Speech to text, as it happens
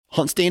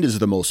HuntStand is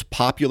the most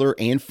popular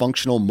and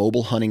functional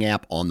mobile hunting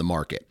app on the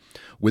market.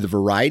 With a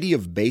variety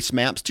of base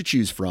maps to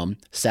choose from,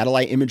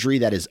 satellite imagery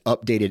that is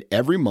updated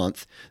every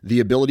month, the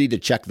ability to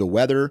check the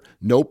weather,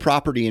 know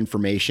property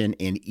information,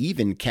 and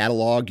even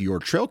catalog your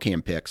trail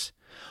cam pics,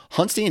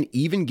 HuntStand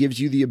even gives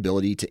you the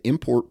ability to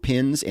import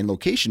pins and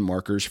location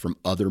markers from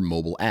other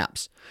mobile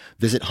apps.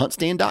 Visit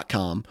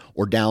huntstand.com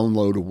or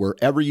download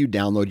wherever you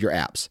download your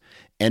apps.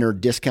 Enter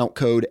discount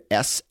code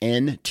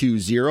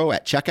SN20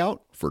 at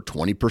checkout for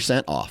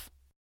 20% off.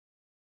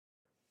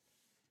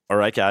 All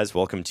right, guys,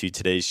 welcome to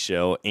today's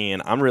show.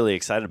 And I'm really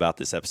excited about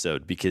this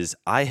episode because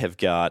I have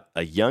got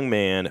a young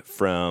man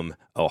from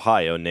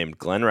Ohio named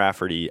Glenn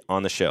Rafferty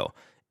on the show.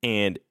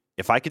 And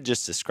if I could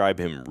just describe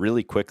him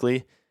really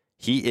quickly,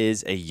 he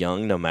is a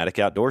young nomadic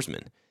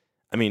outdoorsman.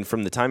 I mean,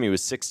 from the time he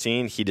was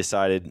 16, he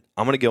decided,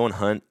 I'm going to go and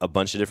hunt a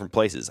bunch of different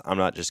places. I'm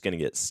not just going to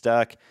get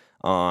stuck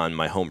on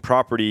my home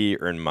property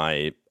or in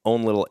my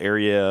own little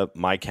area,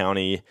 my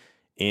county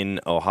in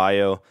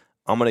Ohio.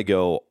 I'm going to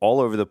go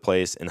all over the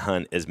place and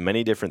hunt as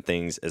many different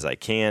things as I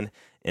can.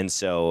 And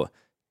so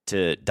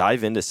to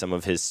dive into some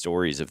of his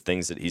stories of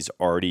things that he's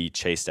already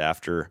chased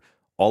after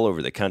all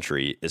over the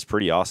country is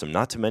pretty awesome.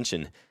 Not to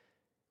mention,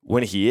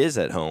 when he is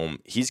at home,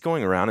 he's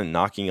going around and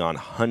knocking on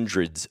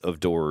hundreds of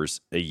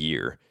doors a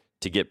year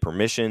to get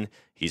permission.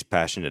 He's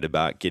passionate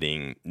about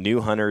getting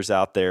new hunters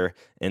out there.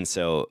 And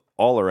so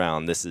all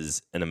around, this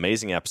is an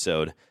amazing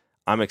episode.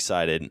 I'm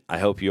excited. I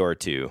hope you are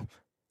too.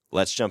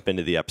 Let's jump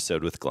into the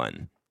episode with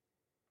Glenn.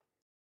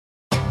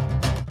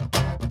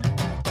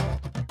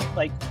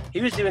 Like, he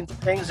was doing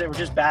things that were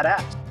just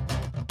badass.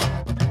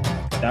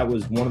 That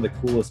was one of the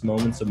coolest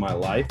moments of my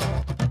life.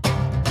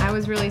 I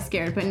was really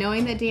scared, but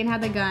knowing that Dan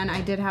had the gun,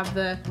 I did have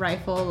the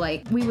rifle,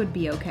 like, we would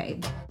be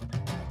okay.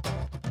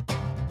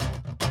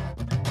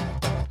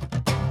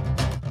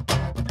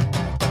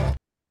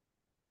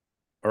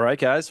 All right,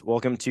 guys,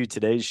 welcome to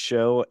today's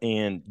show.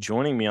 And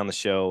joining me on the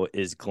show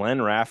is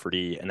Glenn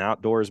Rafferty, an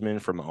outdoorsman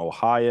from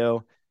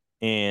Ohio.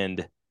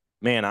 And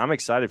man, I'm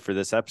excited for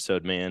this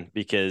episode, man,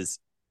 because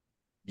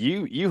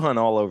you hunt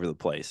all over the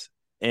place.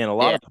 And a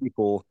lot of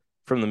people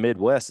from the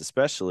Midwest,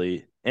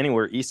 especially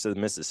anywhere east of the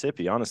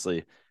Mississippi,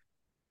 honestly,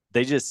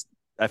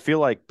 I feel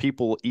like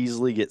people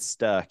easily get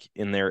stuck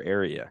in their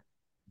area.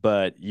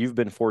 But you've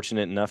been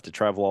fortunate enough to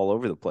travel all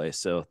over the place.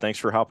 So thanks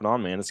for hopping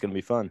on, man. It's going to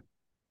be fun.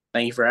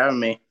 Thank you for having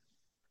me.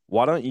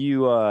 Why don't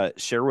you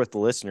share with the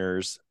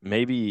listeners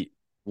maybe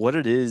what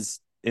it is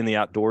in the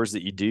outdoors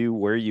that you do,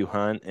 where you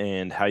hunt,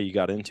 and how you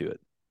got into it?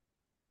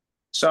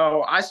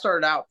 So I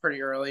started out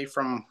pretty early.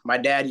 From my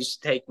dad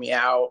used to take me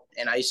out,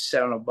 and I used to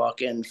sit on a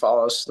bucket and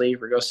fall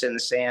asleep or go sit in the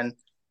sand.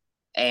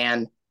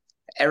 And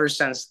ever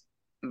since,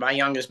 my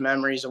youngest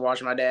memories of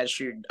watching my dad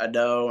shoot a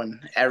doe,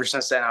 and ever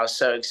since then, I was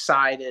so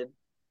excited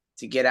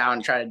to get out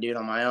and try to do it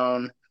on my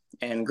own.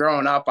 And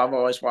growing up, I've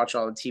always watched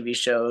all the TV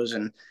shows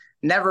and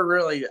never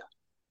really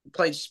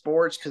played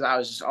sports because I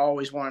was just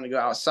always wanting to go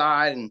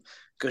outside and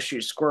go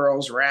shoot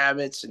squirrels,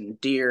 rabbits,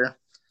 and deer.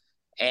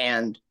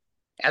 And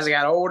as I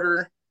got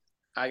older,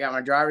 I got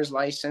my driver's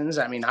license.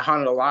 I mean, I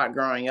hunted a lot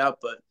growing up,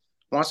 but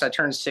once I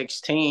turned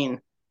 16,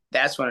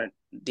 that's when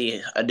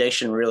the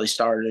addiction really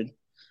started.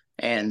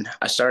 And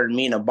I started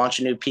meeting a bunch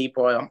of new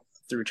people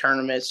through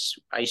tournaments.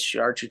 I used to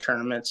shoot archery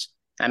tournaments.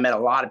 I met a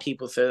lot of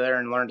people through there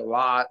and learned a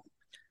lot.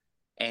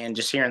 And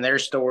just hearing their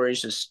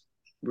stories just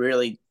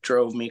really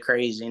drove me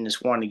crazy and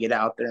just wanted to get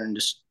out there and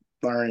just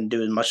learn and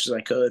do as much as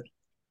I could.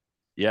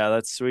 Yeah,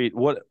 that's sweet.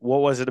 What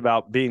was it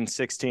about being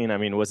 16? I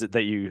mean, was it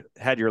that you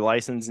had your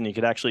license and you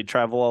could actually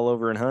travel all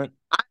over and hunt?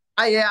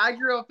 I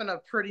grew up in a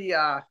pretty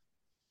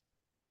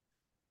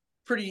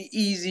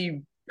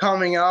easy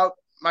coming up.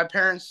 My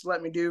parents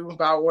let me do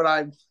about what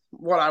I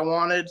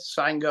wanted,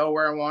 so I can go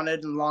where I wanted,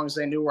 as long as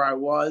they knew where I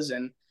was.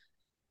 And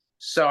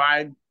so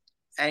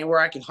anywhere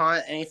I could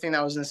hunt, anything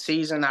that was in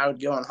season, I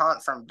would go and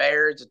hunt, from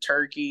bear to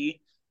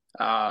turkey,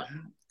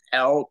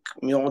 elk,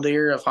 mule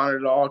deer. I've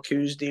hunted all,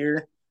 coos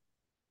deer.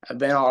 I've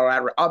been all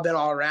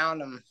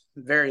around. I'm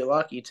very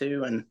lucky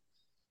too, and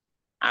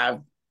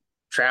I've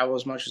traveled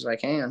as much as I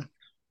can.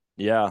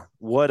 Yeah.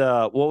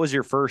 What was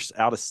your first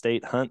out of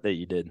state hunt that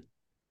you did?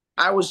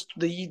 I was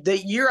the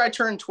year I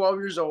turned 12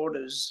 years old.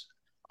 Is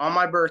on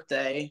my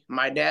birthday.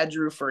 My dad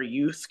drew for a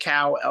youth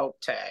cow elk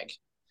tag,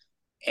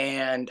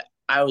 and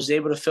I was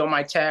able to fill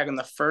my tag on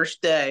the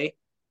first day.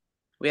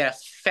 We had a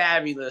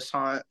fabulous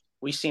hunt.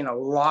 We seen a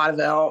lot of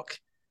elk,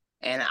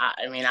 and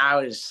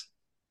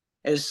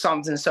it was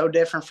something so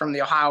different from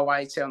the Ohio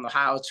whitetail and the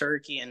Ohio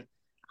turkey. And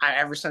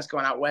ever since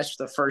going out west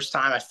for the first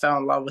time, I fell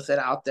in love with it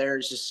out there.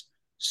 It's just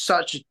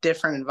such a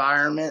different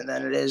environment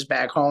than it is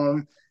back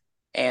home.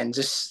 And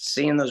just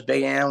seeing those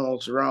big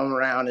animals roam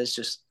around is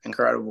just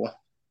incredible.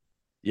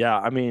 Yeah,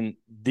 I mean,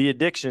 the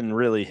addiction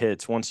really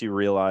hits once you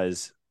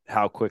realize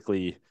how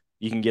quickly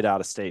you can get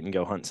out of state and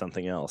go hunt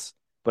something else.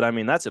 But I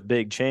mean, that's a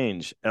big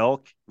change.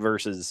 Elk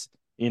versus,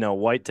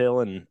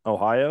 whitetail in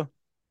Ohio.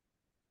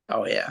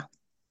 Oh, yeah.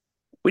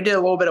 We did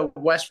a little bit of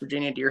West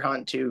Virginia deer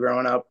hunt too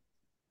growing up.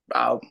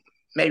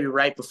 Maybe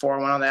right before I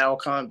went on that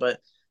elk hunt, but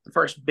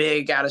first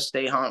big out of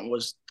state hunt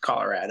was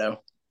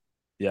Colorado.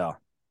 Yeah.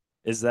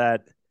 Is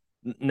that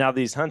now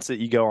these hunts that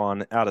you go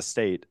on out of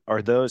state,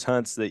 are those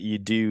hunts that you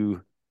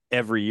do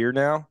every year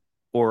now?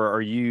 Or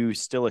are you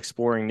still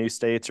exploring new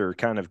states or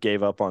kind of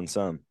gave up on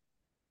some?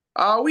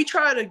 We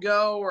try to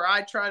go, or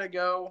I try to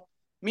go.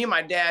 Me and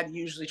my dad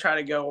usually try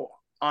to go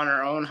on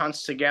our own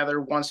hunts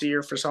together once a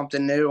year for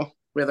something new,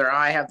 whether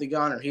I have the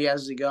gun or he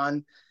has the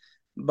gun.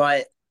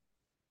 But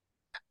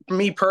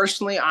me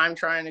personally, I'm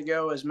trying to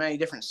go as many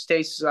different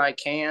states as I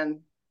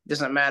can.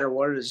 Doesn't matter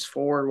what it is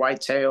for,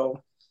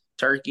 whitetail,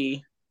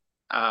 turkey.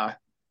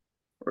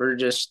 We're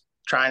just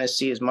trying to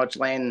see as much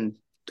land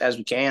as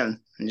we can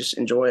and just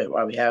enjoy it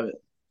while we have it.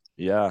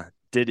 Yeah.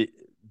 Did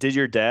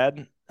your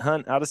dad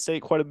hunt out of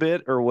state quite a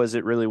bit, or was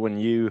it really when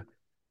you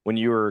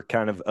were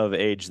kind of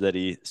age that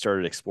he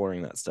started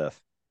exploring that stuff?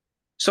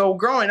 So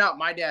growing up,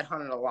 my dad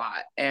hunted a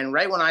lot. And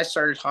right when I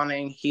started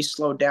hunting, he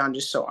slowed down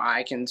just so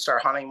I can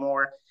start hunting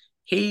more.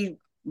 He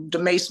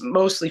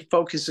mostly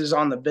focuses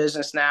on the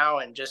business now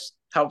and just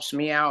helps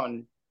me out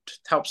and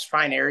helps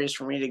find areas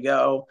for me to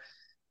go.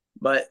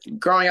 But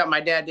growing up, my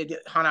dad did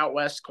hunt out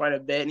west quite a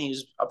bit, and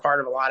he's a part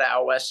of a lot of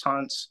out west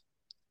hunts.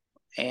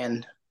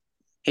 And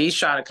he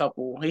shot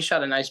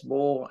a nice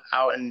bull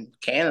out in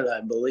Canada,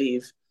 I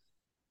believe.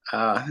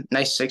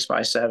 Nice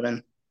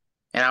 6x7.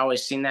 And I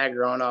always seen that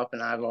growing up,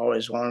 and I've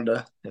always wanted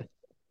to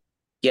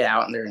get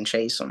out in there and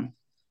chase them.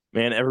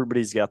 Man,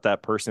 everybody's got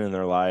that person in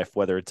their life,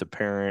 whether it's a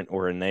parent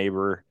or a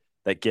neighbor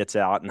that gets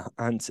out and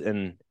hunts.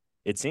 And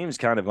it seems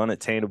kind of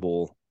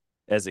unattainable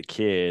as a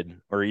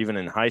kid or even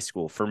in high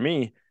school. For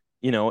me,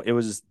 it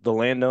was the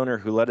landowner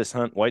who let us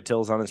hunt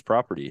whitetails on his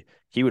property.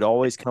 He would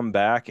always come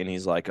back and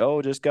he's like,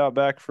 "Oh, just got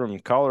back from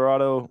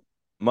Colorado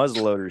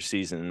muzzleloader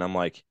season." And I'm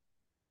like,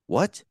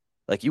 "What?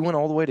 Like you went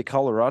all the way to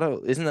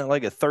Colorado? Isn't that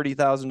like a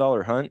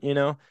 $30,000 hunt,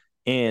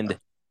 And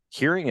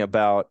hearing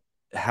about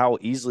how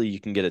easily you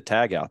can get a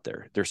tag out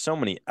there. There's so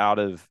many out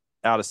of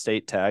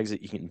state tags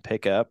that you can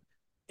pick up.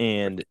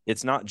 And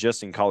it's not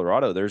just in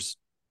Colorado. There's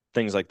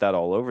things like that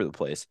all over the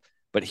place.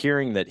 But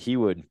hearing that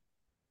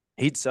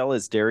he'd sell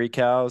his dairy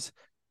cows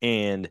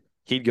and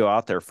he'd go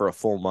out there for a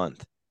full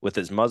month with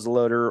his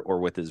muzzleloader or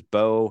with his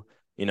bow,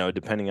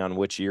 depending on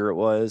which year it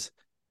was.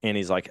 And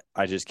he's like,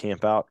 I just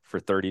camp out for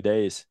 30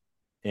 days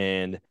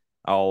and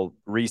I'll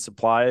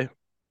resupply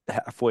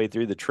halfway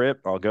through the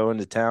trip. I'll go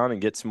into town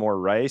and get some more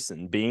rice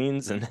and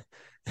beans. And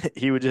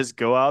he would just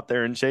go out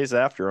there and chase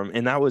after them.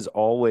 And that was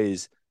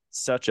always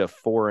such a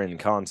foreign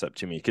concept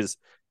to me because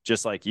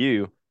just like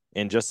you,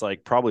 and just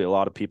like probably a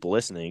lot of people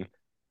listening,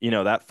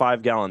 that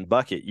 5-gallon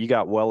bucket, you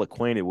got well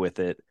acquainted with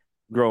it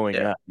growing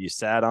up. You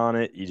sat on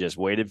it. You just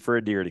waited for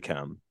a deer to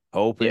come,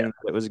 hoping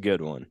it was a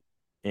good one.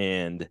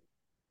 And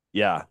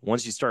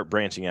once you start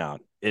branching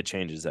out, it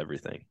changes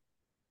everything.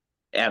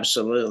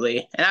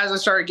 Absolutely. And as I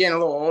started getting a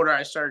little older,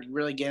 I started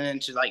really getting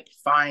into like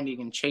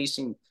finding and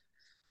chasing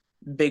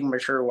big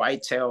mature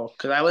whitetail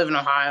because I live in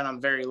Ohio and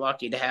I'm very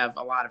lucky to have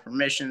a lot of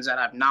permissions that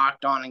I've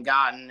knocked on and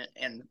gotten,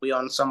 and we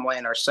own some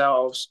land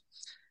ourselves.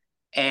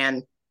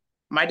 And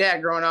my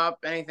dad growing up,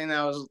 anything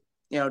that was,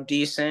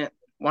 decent,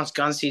 once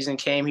gun season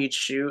came, he'd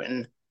shoot,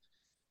 and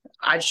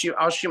I'll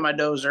shoot my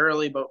does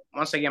early, but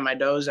once I get my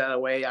does out of the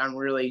way, I'm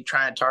really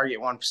trying to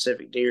target one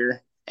Pacific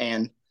deer.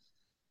 And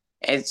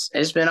it's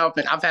been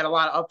I've had a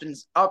lot of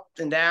up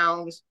and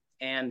downs,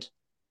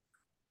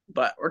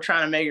 but we're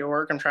trying to make it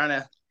work. I'm trying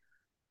to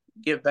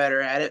get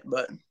better at it,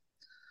 but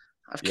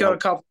I've killed a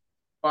couple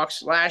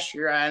bucks. Last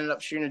year I ended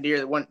up shooting a deer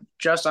that went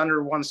just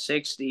under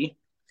 160.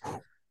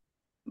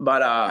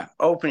 But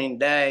opening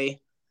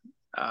day,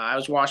 I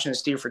was watching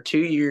this deer for 2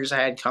 years.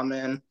 I had come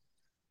in,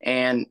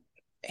 and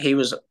he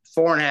was a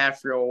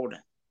 4.5-year-old,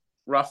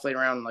 roughly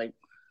around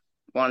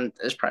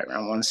it's probably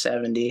around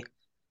 170.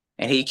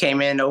 And he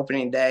came in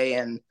opening day,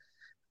 and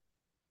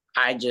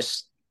I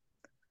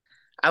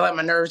let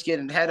my nerves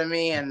get ahead of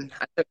me, and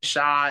I took a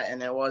shot,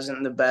 and it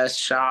wasn't the best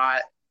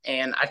shot.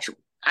 And I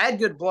had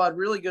good blood,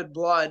 really good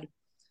blood,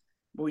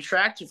 but we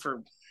tracked it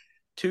for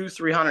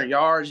 200-300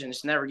 yards and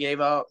just never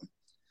gave up.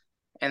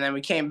 And then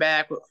we came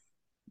back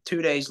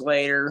 2 days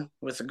later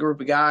with a group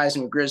of guys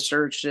and grid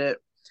searched it,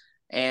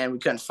 and we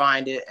couldn't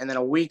find it. And then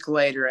a week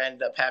later, I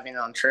ended up having it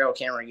on trail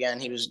camera again.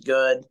 He was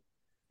good.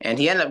 And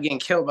he ended up getting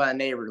killed by a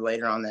neighbor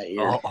later on that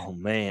year. Oh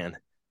man.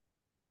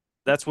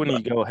 That's when you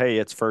go, hey,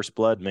 it's first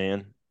blood,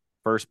 man.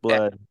 First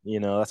blood.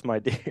 That's my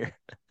deer.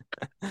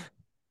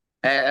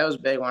 That was a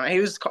big one. He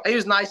was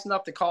nice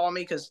enough to call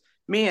me because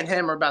me and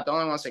him are about the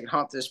only ones that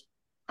can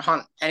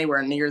hunt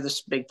anywhere near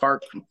this big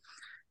park.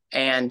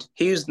 And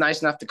he was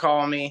nice enough to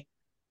call me,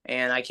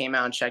 and I came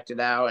out and checked it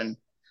out, and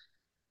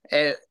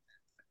it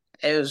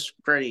was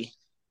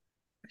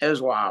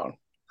wild.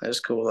 It was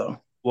cool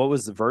though. What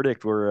was the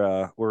verdict?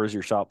 Where was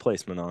your shot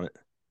placement on it?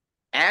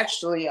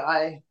 Actually,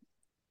 I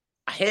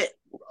hit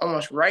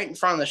almost right in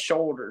front of the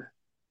shoulder.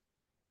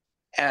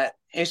 And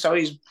so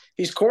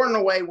he's quartering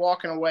away,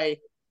 walking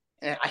away,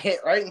 and I hit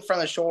right in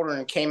front of the shoulder,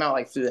 and it came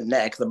out through the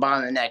neck, the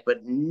bottom of the neck,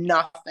 but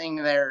nothing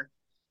there.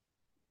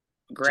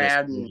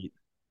 Grabbed and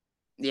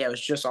it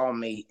was just all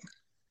meat.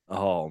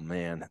 Oh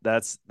man,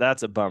 that's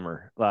a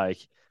bummer. Like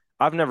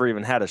I've never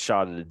even had a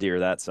shot at a deer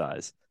that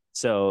size.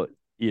 So,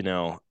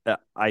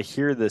 I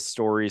hear the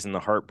stories and the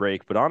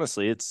heartbreak, but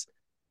honestly, it's,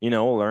 a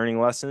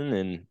learning lesson,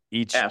 and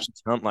each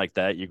Absolutely. hunt like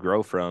that you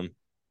grow from.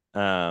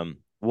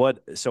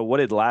 What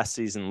did last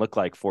season look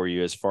like for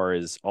you as far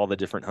as all the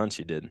different hunts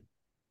you did?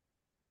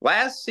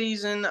 Last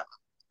season,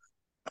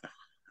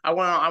 I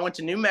went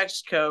to New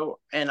Mexico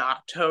in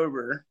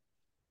October,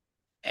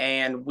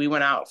 and we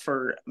went out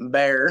for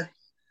bear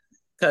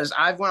because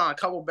I've went on a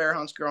couple bear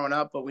hunts growing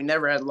up, but we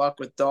never had luck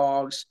with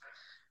dogs.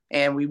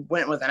 And we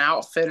went with an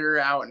outfitter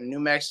out in New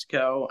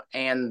Mexico.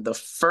 And the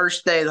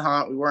first day of the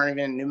hunt, we weren't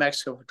even in New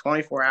Mexico for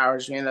 24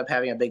 hours. We ended up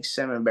having a big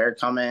cinnamon bear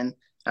come in.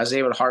 I was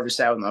able to harvest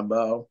that with my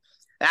bow.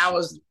 That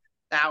was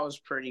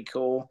pretty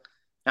cool.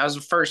 That was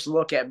the first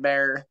look at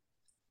bear,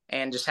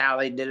 and just how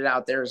they did it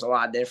out there was a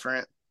lot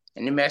different.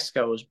 And New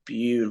Mexico was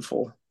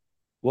beautiful.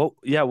 Well,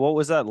 yeah, what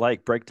was that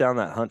like? Break down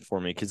that hunt for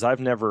me, because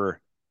I've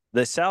never.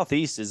 The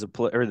Southeast is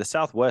or the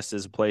Southwest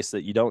is a place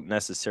that you don't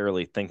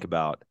necessarily think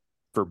about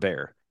for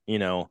bear.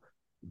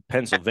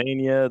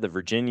 Pennsylvania, the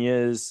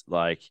Virginias,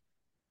 like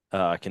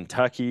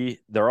Kentucky,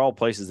 they're all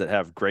places that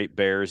have great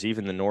bears,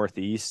 even the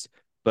Northeast.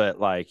 But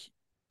like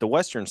the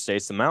Western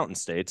states, the mountain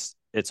states,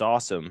 it's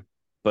awesome.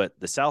 But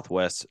the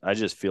Southwest, I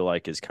just feel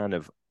like is kind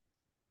of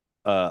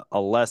a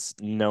less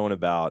known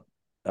about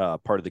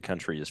part of the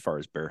country as far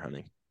as bear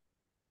hunting.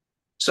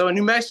 So in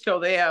New Mexico,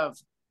 they have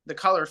the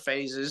color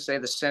phases. They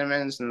have the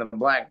cinnamons and the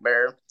black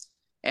bear.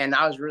 And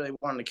I was really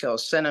wanting to kill a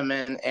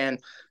cinnamon. And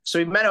so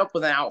we met up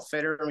with an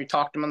outfitter and we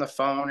talked to him on the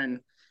phone and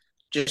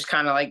just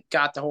kind of like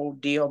got the whole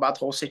deal about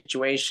the whole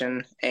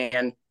situation.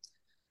 And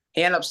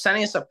he ended up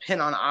sending us a pin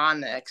on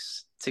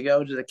Onyx to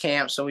go to the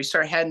camp. So we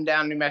started heading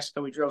down New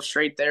Mexico. We drove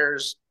straight there,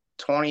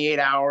 28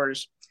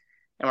 hours.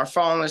 And we're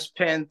following this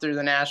pin through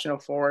the national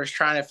forest,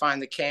 trying to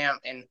find the camp.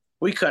 And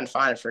we couldn't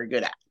find it for a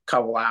good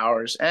couple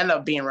hours. It ended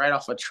up being right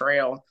off a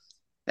trail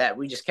that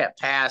we just kept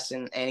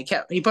passing. And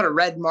he put a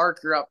red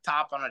marker up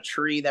top on a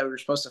tree that we were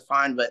supposed to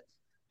find, but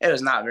it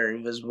was not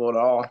very visible at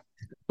all.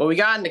 But we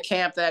got into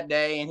camp that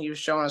day, and he was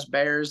showing us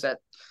bears that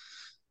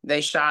they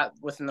shot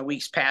within the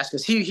weeks past,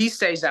 because he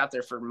stays out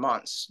there for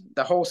months.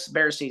 The whole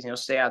bear season, he'll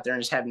stay out there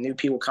and just have new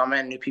people come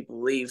in, new people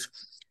leave.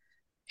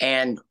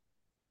 And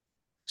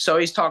so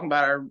he's talking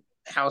about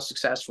how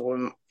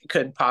successful it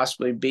could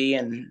possibly be.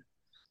 And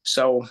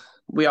so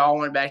we all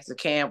went back to the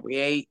camp. We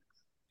ate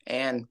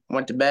and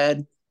went to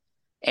bed.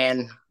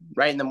 And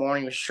right in the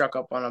morning, we struck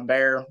up on a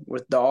bear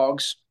with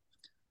dogs.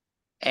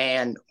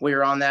 And we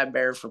were on that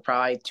bear for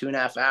probably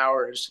 2.5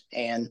 hours.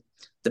 And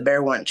the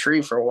bear went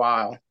tree for a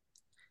while.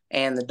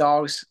 And the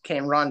dogs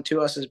came run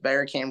to us. This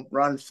bear came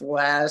run full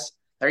ass.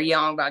 They're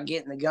yelling about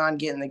getting the gun,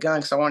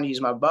 because I wanted to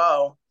use my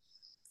bow.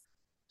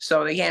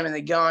 So they came in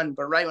the gun,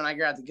 but right when I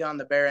grabbed the gun,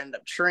 the bear ended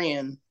up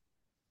treeing.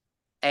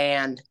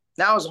 And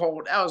that was a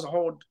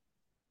whole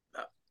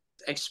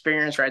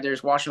experience right there,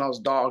 is watching those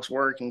dogs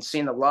work and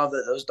seeing the love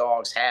that those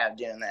dogs have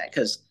doing that.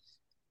 Because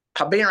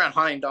being around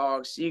hunting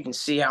dogs, you can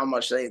see how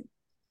much they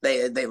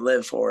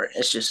live for it.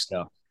 It's just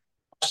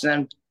watching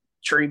them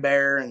tree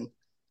bear and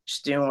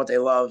just doing what they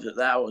love.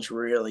 That was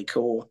really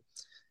cool.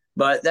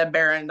 But that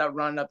bear ended up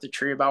running up the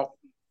tree about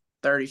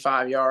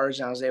 35 yards,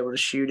 and I was able to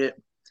shoot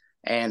it.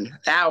 And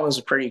that was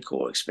a pretty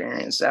cool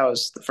experience. That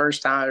was the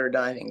first time I've ever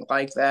done anything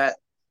like that.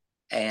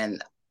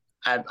 And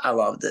I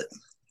loved it.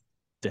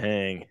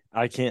 Dang.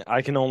 I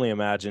can only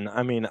imagine.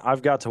 I mean,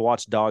 I've got to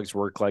watch dogs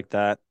work like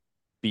that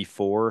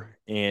before,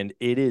 and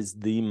it is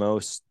the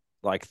most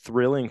like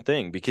thrilling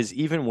thing, because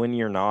even when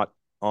you're not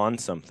on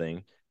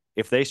something,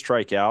 if they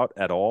strike out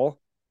at all,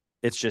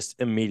 it's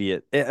just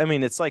immediate. I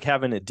mean, it's like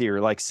having a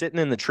deer, like sitting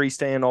in the tree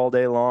stand all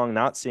day long,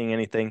 not seeing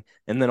anything,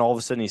 and then all of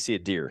a sudden you see a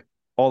deer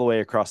all the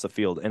way across the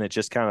field, and it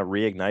just kind of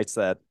reignites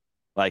that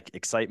like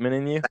excitement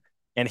in you.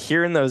 And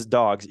hearing those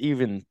dogs,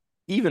 even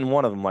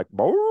one of them like,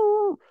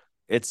 "Brrr,"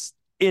 it's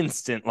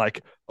instant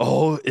like,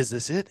 oh, is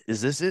this it?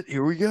 Is this it?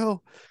 Here we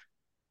go.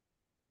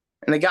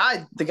 And the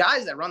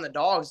guys that run the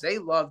dogs, they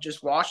love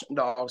just watching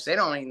dogs. They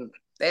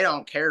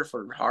don't care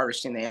for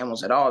harvesting the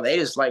animals at all. They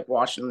just like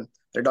watching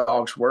their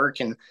dogs work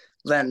and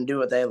let them do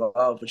what they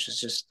love, which is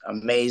just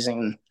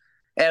amazing.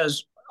 It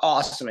was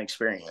awesome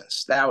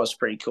experience. That was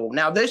pretty cool.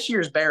 Now this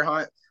year's bear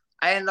hunt,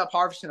 I ended up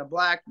harvesting a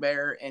black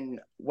bear in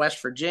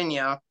West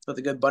Virginia with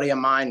a good buddy of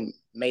mine,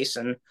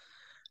 Mason.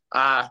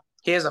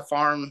 He has a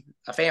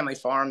family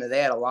farm that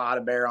they had a lot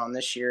of bear on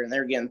this year, and they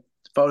were getting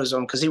photos of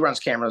him because he runs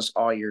cameras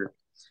all year.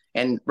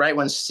 And right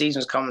when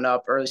season's coming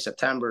up, early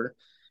September,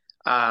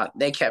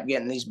 they kept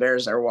getting these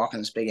bears that were walking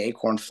this big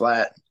acorn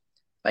flat,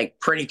 like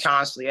pretty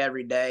constantly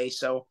every day.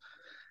 So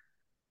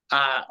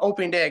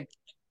opening day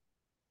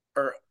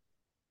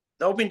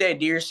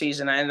deer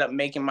season, I ended up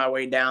making my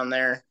way down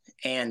there,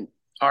 and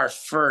our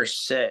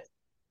first sit,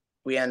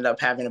 we ended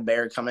up having a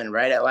bear come in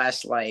right at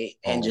last light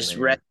and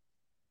read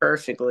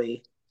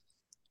perfectly.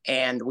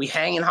 And we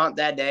hang and hunt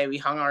that day. We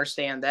hung our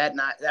stand that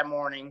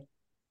morning,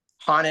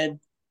 hunted,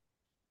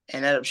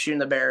 and ended up shooting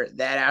the bear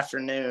that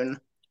afternoon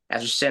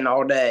after sitting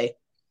all day.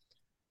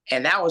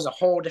 And that was a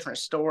whole different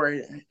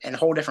story and a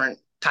whole different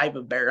type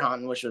of bear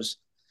hunting, which was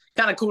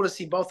kind of cool to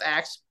see both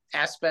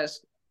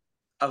aspects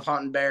of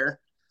hunting bear,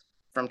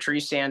 from tree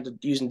stand to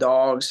using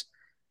dogs,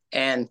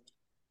 and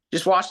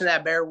just watching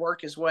that bear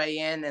work his way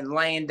in and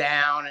laying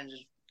down, and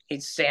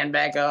he'd stand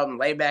back up and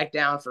lay back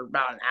down for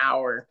about an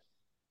hour.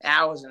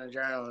 That was an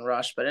adrenaline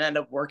rush, but it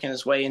ended up working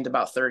his way into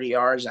about 30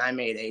 yards. And I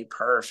made a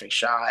perfect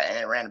shot, and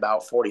it ran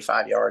about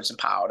 45 yards and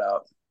piled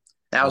up.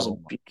 That was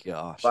my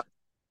gosh.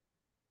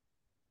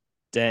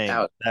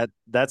 Dang,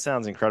 that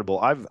sounds incredible.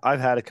 I've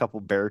had a couple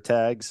bear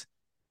tags,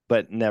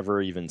 but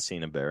never even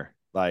seen a bear.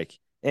 Like,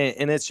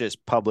 and it's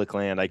just public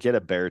land. I get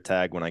a bear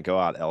tag when I go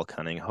out elk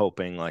hunting,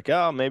 hoping like,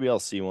 oh, maybe I'll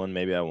see one,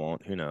 maybe I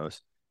won't. Who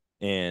knows?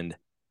 And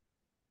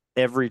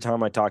every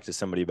time I talk to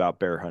somebody about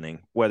bear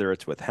hunting, whether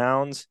it's with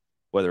hounds,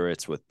 whether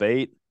it's with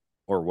bait,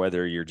 or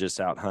whether you're just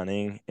out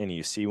hunting and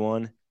you see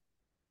one,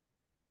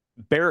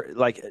 bear,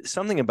 like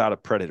something about a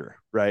predator,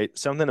 right?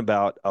 Something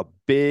about a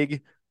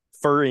big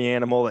furry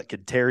animal that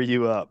could tear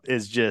you up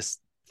is just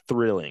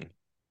thrilling.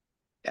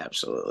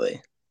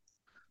 Absolutely.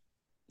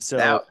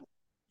 So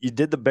you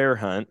did the bear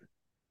hunt.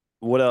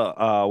 What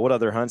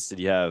other hunts did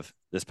you have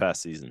this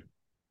past season?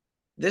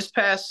 This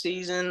past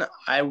season,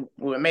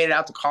 we made it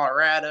out to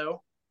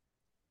Colorado.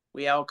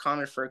 We elk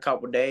hunted for a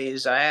couple of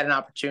days. I had an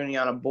opportunity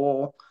on a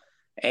bull,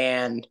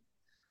 and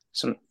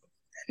some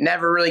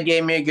never really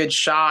gave me a good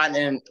shot.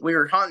 And we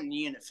were hunting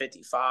unit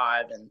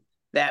 55, and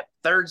that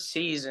third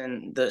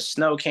season, the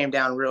snow came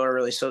down really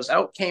early. So those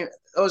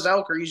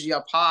elk are usually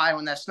up high.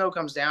 When that snow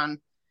comes down,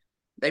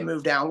 they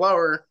move down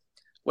lower.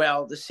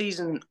 Well, the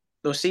season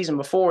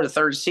before, the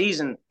third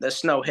season, the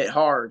snow hit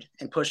hard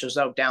and pushed those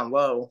elk down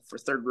low for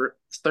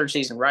third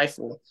season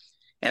rifle.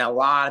 And a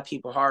lot of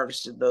people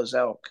harvested those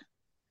elk.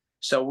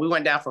 So we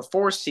went down for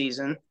fourth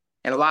season,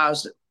 and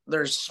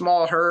there's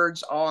small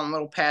herds all in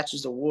little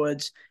patches of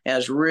woods, and it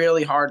was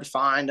really hard to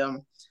find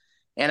them.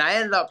 And I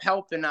ended up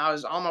helping. I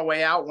was on my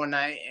way out one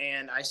night,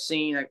 and I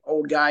seen an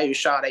old guy who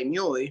shot a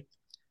muley,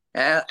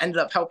 and I ended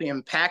up helping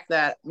him pack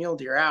that mule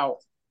deer out.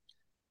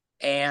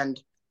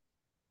 And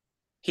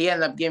he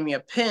ended up giving me a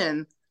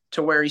pin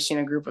to where he seen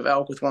a group of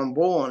elk with one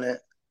bull in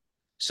it.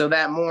 So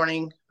that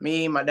morning,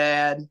 me, my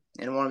dad,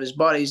 and one of his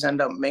buddies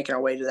ended up making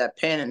our way to that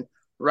pin. And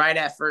right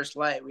at first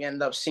light, we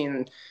ended up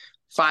seeing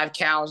 5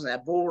 cows and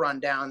that bull run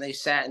down. They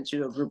sat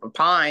into a group of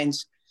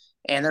pines,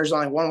 and there's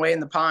only one way in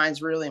the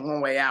pines, really, and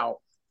one way out.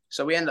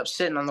 So we ended up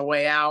sitting on the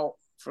way out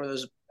for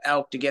those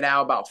elk to get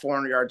out about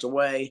 400 yards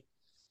away.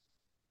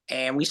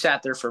 And we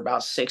sat there for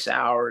about 6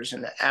 hours.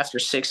 And after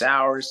 6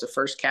 hours, the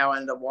first cow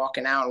ended up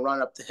walking out and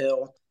running up the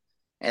hill.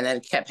 And then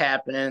it kept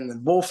happening. The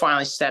bull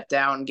finally stepped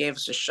out and gave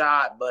us a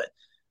shot, but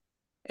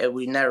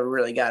we never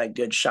really got a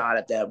good shot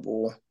at that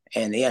bull.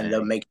 And he ended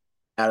up making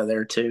it out of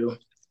there too.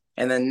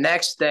 And the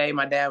next day,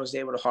 my dad was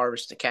able to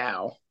harvest a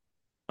cow.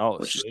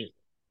 Oh, sweet.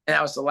 And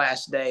that was the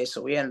last day.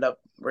 So we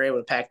were able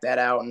to pack that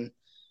out and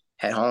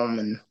head home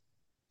and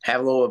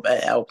have a little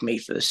bit of elk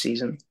meat for the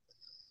season.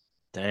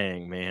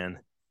 Dang, man.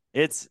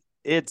 It's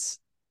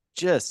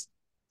just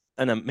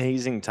an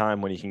amazing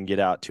time when you can get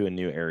out to a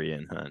new area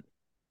and hunt.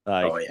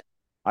 Like, oh, yeah.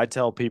 I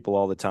tell people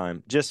all the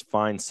time, just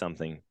find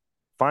something,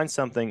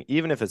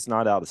 even if it's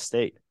not out of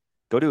state.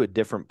 Go to a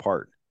different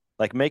part.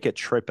 Like, make a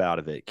trip out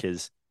of it,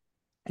 because,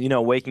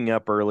 waking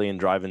up early and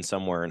driving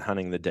somewhere and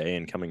hunting the day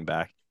and coming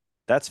back,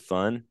 that's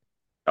fun.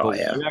 Oh, but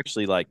yeah. you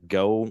actually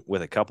go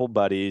with a couple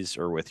buddies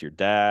or with your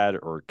dad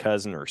or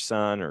cousin or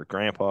son or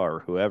grandpa or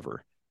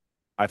whoever.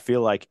 I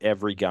feel like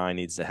every guy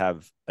needs to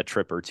have a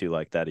trip or two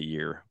like that a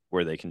year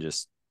where they can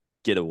just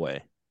get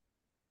away.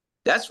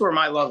 That's where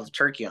my love of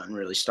turkey hunting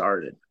really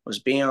started, was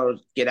being able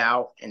to get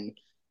out and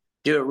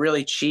do it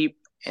really cheap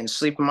and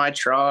sleep in my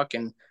truck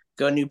and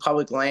go to new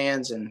public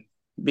lands and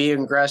be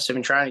aggressive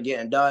and trying to get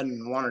it done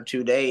in 1 or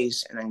 2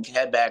 days and then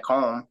head back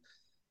home.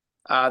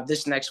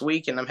 This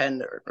week I'm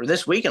heading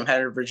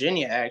to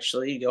Virginia,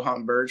 actually, to go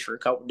hunt birds for a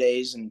couple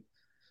days and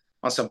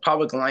on some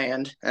public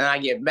land. And I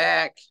get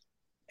back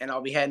and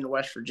I'll be heading to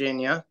West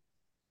Virginia,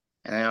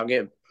 and then I'll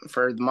get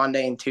for the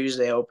Monday and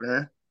Tuesday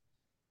opener.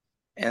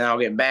 And I'll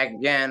get back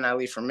again. I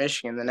leave for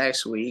Michigan the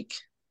next week,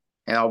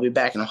 and I'll be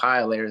back in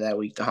Ohio later that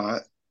week to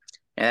hunt.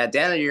 And at the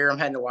end of the year, I'm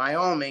heading to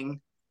Wyoming,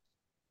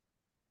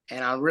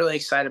 and I'm really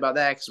excited about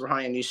that because we're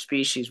hunting a new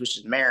species, which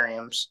is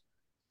Merriam's.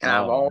 And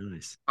I've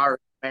always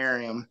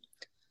Merriam.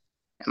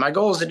 And my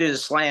goal is to do the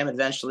slam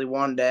eventually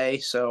one day,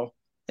 so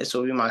this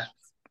will be my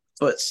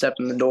footstep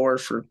in the door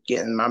for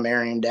getting my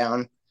Merriam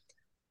down.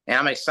 And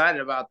I'm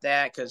excited about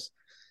that because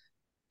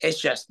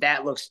it's just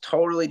that looks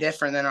totally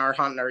different than our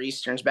hunting our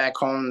Easterns back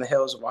home in the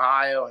hills of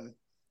Ohio and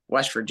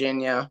West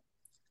Virginia.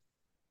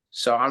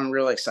 So I'm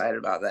really excited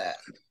about that.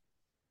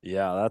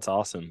 Yeah, that's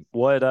awesome.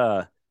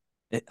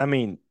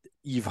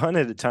 You've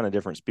hunted a ton of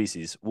different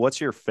species.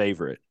 What's your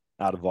favorite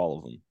out of all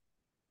of them?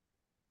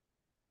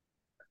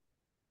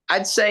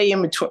 I'd say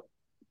in between,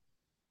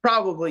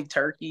 probably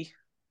turkey.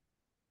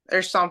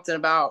 There's something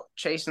about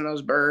chasing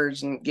those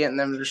birds and getting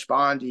them to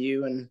respond to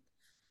you and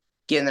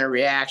getting their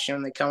reaction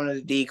when they come to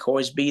the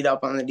decoys, beat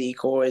up on the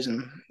decoys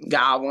and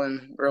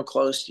gobbling real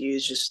close to you.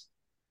 It's just,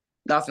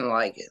 Nothing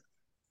like it.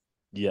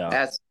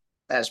 Yeah.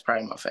 That's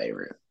probably my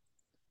favorite.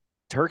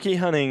 Turkey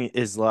hunting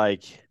is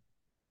like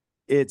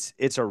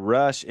it's a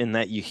rush in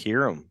that you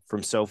hear them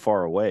from so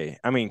far away.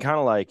 I mean, kind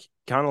of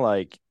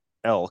like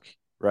elk,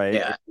 right?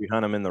 If Yeah. you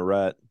hunt them in the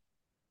rut,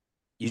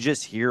 you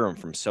just hear them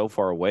from so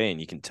far away, and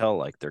you can tell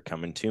like they're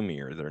coming to me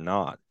or they're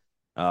not.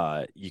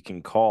 You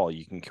can call,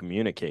 you can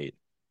communicate,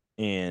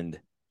 and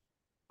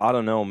I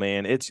don't know,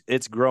 man.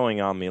 It's growing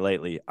on me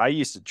lately. I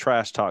used to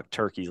trash talk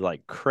turkeys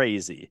like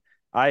crazy.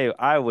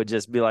 I would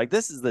just be like,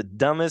 this is the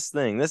dumbest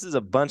thing. This is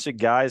a bunch of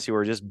guys who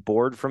are just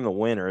bored from the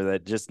winter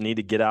that just need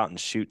to get out and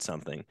shoot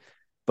something.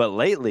 But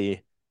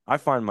lately, I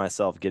find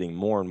myself getting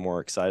more and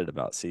more excited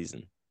about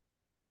season.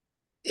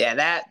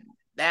 Yeah,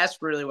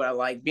 that's really what I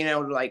like. Being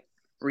able to like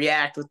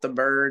react with the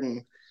bird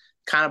and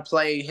kind of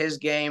play his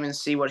game and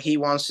see what he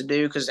wants to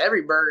do. Because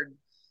every bird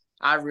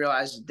I've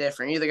realized is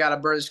different. You either got a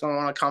bird that's going to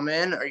want to come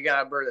in, or you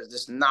got a bird that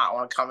does not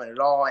want to come in at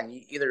all. And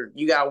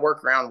you got to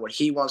work around what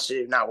he wants to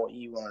do, not what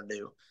you want to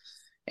do.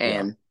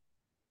 Yeah. And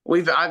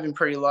I've been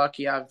pretty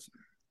lucky. I've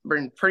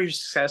been pretty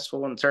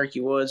successful in turkey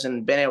woods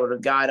and been able to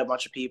guide a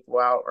bunch of people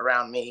out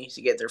around me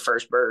to get their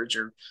first birds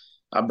or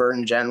a bird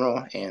in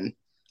general. And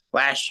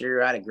last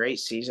year I had a great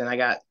season. I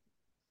got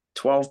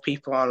 12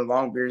 people on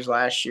longbeards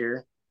last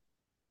year,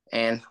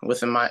 and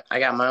I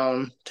got my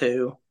own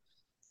too.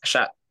 I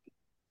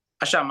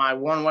shot my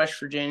one West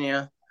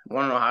Virginia,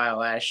 one in Ohio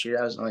last year.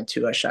 That was the only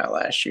two I shot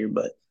last year,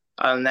 but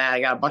other than that, I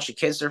got a bunch of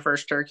kids their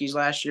first turkeys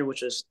last year,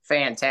 which was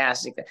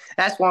fantastic.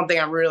 That's one thing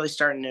I'm really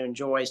starting to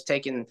enjoy is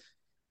taking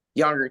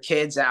younger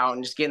kids out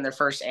and just getting their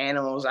first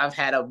animals. I've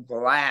had a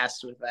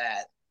blast with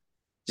that.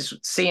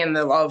 Just seeing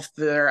the love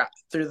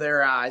through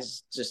their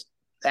eyes, just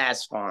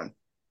that's fun.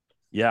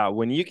 Yeah,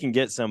 when you can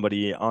get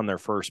somebody on their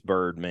first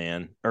bird,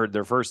 man, or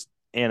their first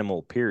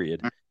animal,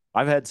 period.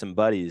 I've had some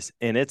buddies,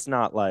 and it's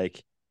not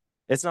like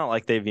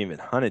they've even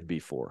hunted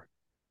before.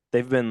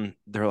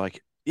 They're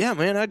like, yeah,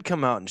 man, I'd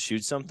come out and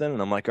shoot something. And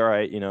I'm like, all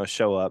right,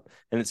 show up.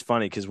 And it's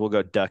funny because we'll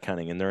go duck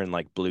hunting and they're in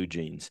like blue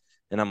jeans.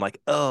 And I'm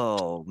like,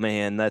 oh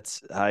man,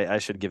 I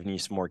should have given you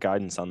some more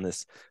guidance on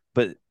this.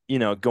 But,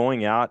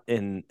 going out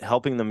and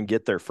helping them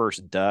get their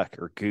first duck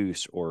or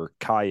goose or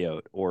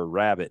coyote or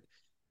rabbit,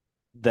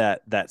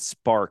 that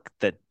spark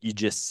that you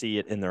just see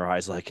it in their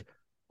eyes, like,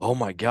 oh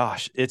my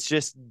gosh, it's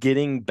just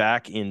getting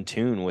back in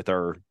tune with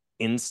our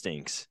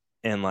instincts.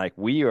 And like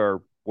we're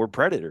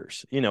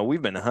predators.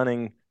 We've been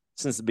hunting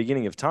since the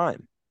beginning of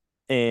time.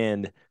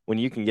 And when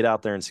you can get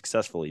out there and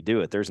successfully do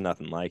it, there's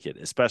nothing like it,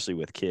 especially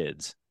with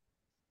kids.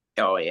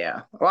 Oh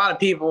yeah, a lot of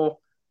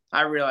people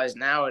I realize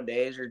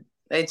nowadays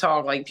they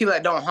talk like people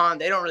that don't hunt.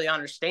 They don't really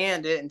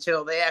understand it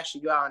until they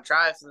actually go out and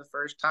try it for the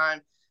first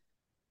time.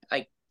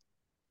 Like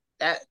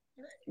that,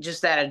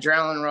 just that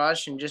adrenaline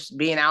rush and just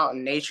being out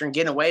in nature and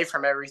getting away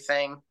from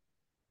everything.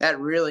 That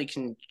really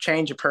can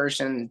change a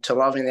person to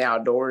loving the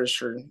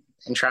outdoors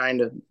and trying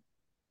to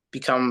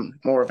become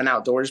more of an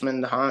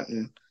outdoorsman to hunt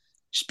and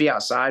just be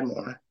outside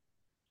more.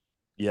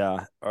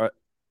 Yeah.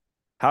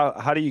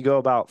 How do you go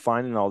about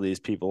finding all these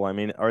people? I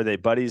mean, are they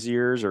buddies of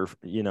yours or,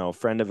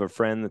 friend of a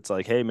friend that's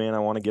like, hey man, I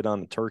want to get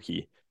on a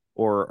turkey?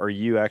 Or are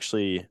you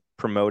actually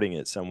promoting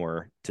it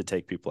somewhere to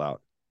take people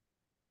out?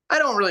 I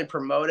don't really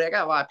promote it. I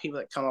got a lot of people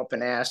that come up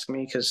and ask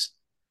me because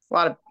a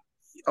lot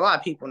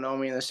of people know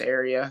me in this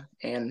area,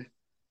 and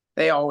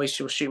they always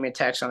will shoot me a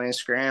text on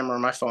Instagram or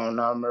my phone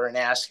number and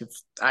ask if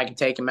I can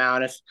take them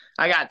out. If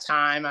I got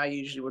time, I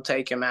usually will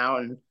take them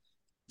out and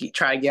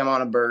try to get them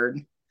on a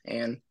bird.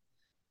 And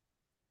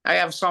I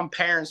have some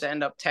parents that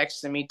end up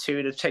texting me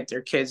too to take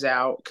their kids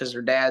out because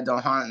their dad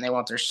don't hunt and they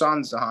want their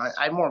sons to hunt.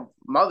 I have more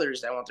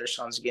mothers that want their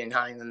sons getting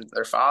hunting than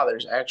their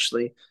fathers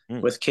actually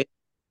with kids.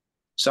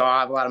 So I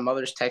have a lot of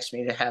mothers text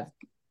me to have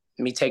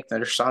me take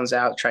their sons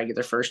out, try to get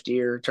their first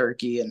deer or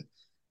turkey. And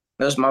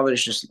those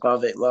mothers just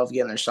love it, love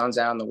getting their sons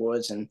out in the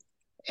woods. And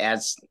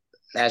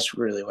that's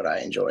really what I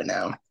enjoy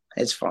now.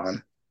 It's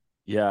fun.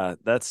 Yeah,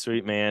 that's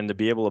sweet, man, to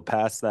be able to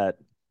pass that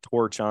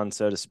torch on,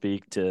 so to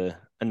speak, to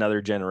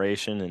another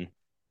generation. And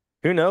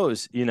who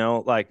knows,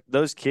 like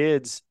those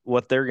kids,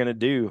 what they're going to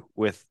do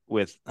with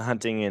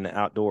hunting and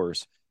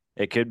outdoors.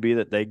 It could be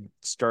that they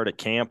start a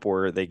camp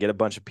where they get a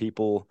bunch of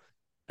people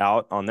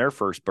out on their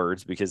first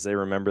birds because they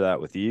remember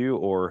that with you,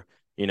 or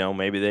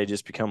maybe they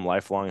just become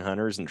lifelong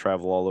hunters and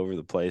travel all over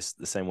the place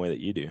the same way that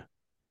you do.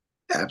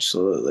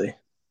 Absolutely.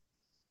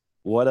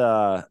 What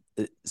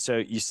so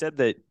you said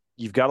that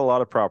you've got a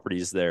lot of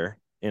properties there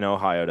in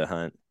Ohio to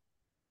hunt.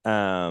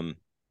 Um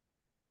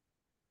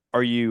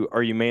are you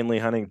mainly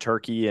hunting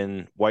turkey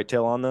and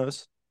whitetail on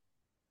those?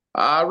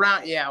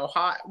 Ohio.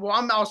 Well,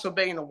 I'm also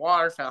big into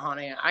waterfowl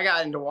hunting. I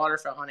got into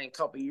waterfowl hunting a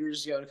couple of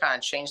years ago to kind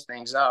of change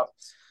things up.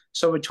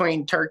 So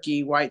between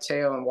turkey,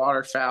 whitetail, and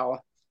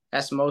waterfowl,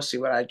 that's mostly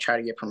what I try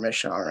to get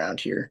permission on around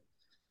here.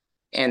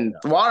 And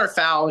the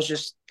waterfowl is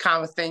just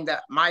kind of a thing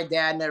that my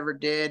dad never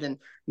did, and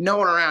no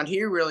one around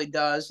here really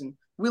does. And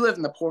we live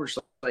in the Portage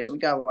Lake. We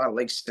got a lot of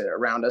lakes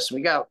around us, and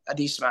we got a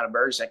decent amount of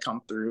birds that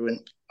come through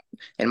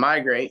and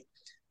migrate.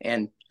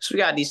 And so we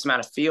got a decent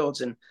amount of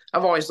fields. And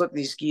I've always looked at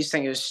these geese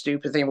thing as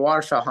stupid thing.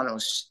 Waterfowl hunting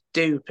was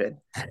stupid.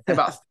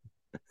 About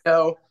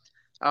so,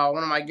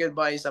 one of my good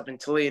buddies up in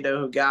Toledo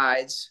who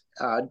guides,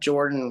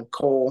 Jordan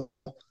Cole,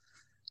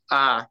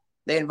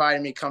 they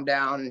invited me to come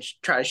down and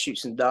try to shoot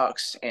some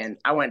ducks, and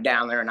I went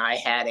down there and I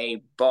had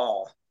a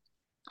ball.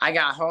 I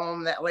got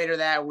home later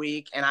that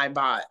week and I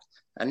bought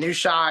a new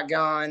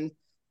shotgun,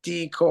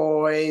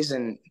 decoys,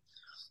 and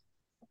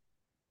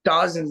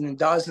dozens and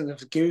dozens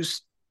of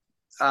goose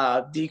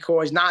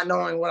decoys, not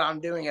knowing what I'm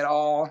doing at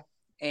all,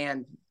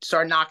 and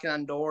started knocking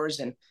on doors,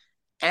 and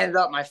ended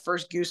up my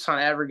first goose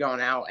hunt ever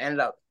going out, ended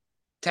up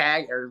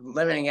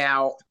limiting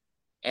out.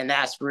 And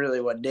that's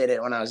really what did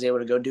it, when I was able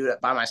to go do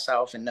it by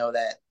myself and know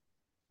that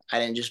I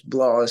didn't just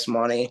blow all this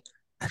money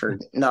for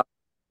nothing.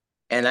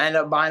 And I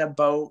ended up buying a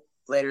boat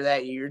later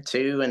that year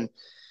too. And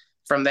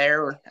from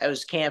there, I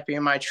was camping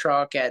in my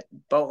truck at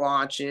boat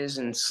launches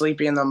and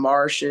sleeping in the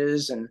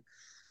marshes and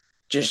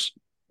just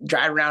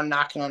driving around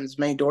knocking on as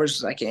many doors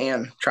as I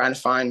can, trying to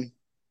find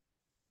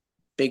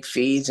big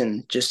feeds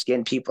and just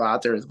getting people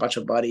out there with a bunch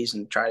of buddies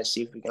and try to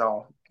see if we can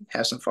all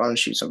have some fun and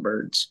shoot some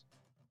birds.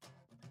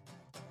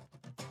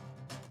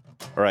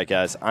 All right,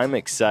 guys, I'm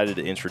excited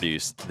to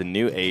introduce the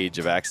new age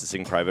of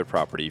accessing private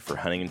property for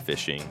hunting and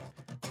fishing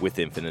with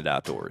Infinite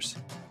Outdoors.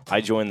 I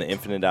joined the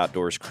Infinite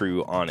Outdoors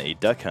crew on a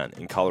duck hunt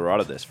in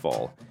Colorado this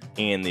fall,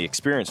 and the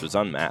experience was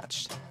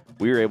unmatched.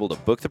 We were able to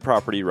book the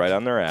property right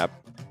on their app,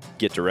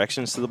 get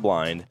directions to the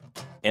blind,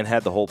 and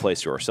had the whole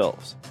place to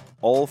ourselves,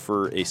 all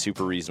for a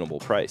super reasonable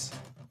price.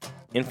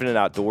 Infinite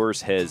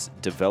Outdoors has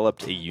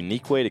developed a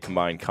unique way to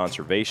combine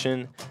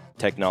conservation,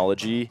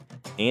 technology,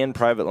 and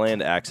private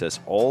land access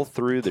all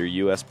through their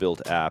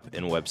US-built app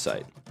and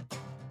website.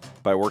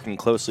 By working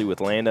closely with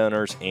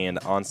landowners and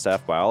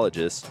on-staff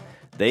biologists,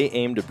 they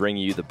aim to bring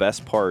you the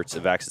best parts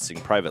of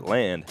accessing private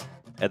land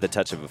at the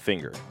touch of a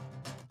finger.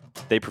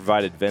 They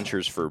provide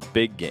adventures for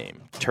big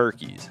game,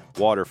 turkeys,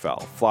 waterfowl,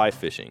 fly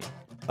fishing,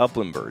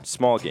 upland birds,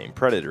 small game,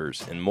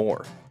 predators, and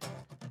more.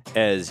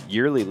 As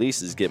yearly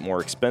leases get more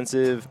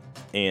expensive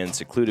and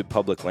secluded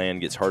public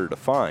land gets harder to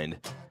find,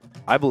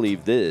 I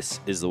believe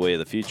this is the way of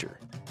the future.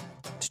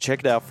 To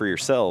check it out for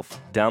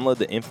yourself, download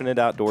the Infinite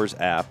Outdoors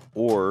app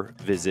or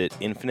visit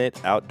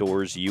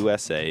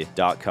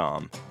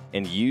infiniteoutdoorsusa.com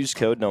and use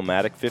code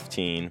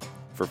NOMADIC15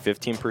 for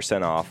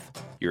 15% off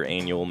your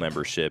annual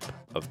membership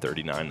of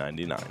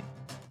 $39.99.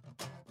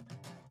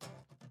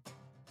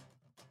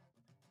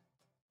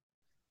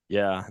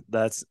 Yeah,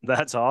 that's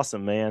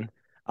awesome, man.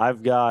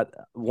 I've got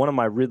one of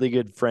my really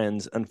good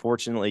friends.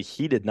 Unfortunately,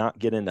 he did not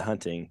get into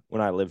hunting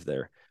when I lived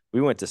there. We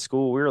went to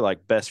school. We were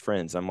like best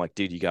friends. I'm like,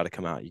 dude, you got to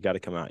come out. You got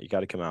to come out. You got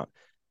to come out.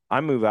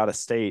 I move out of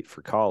state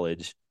for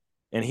college,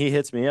 and he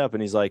hits me up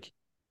and he's like,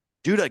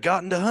 dude, I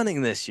got into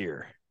hunting this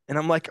year. And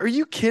I'm like, are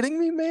you kidding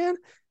me, man?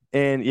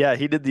 And yeah,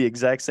 he did the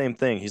exact same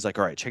thing. He's like,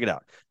 all right, check it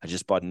out. I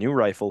just bought a new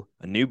rifle,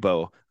 a new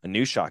bow, a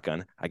new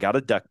shotgun. I got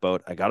a duck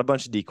boat. I got a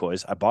bunch of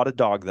decoys. I bought a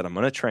dog that I'm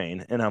going to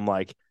train. And I'm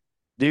like,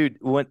 dude,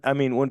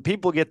 when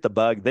people get the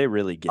bug, they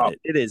really get it.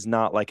 It is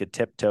not like a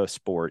tiptoe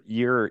sport.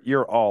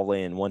 You're all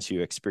in once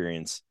you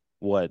experience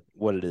what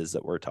it is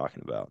that we're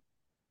talking about.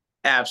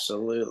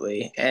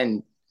 Absolutely.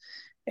 And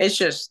it's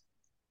just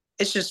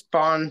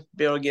fun to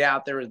be able to get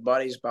out there with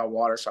buddies about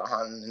waterfowl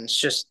hunting, and it's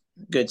just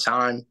a good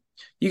time.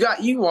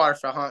 You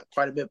waterfowl hunt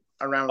quite a bit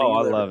around where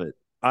you live. I love it.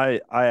 I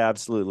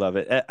absolutely love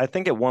it. I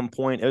think at one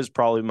point it was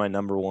probably my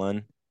number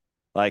one.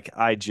 Like,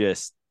 I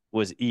just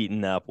was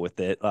eaten up with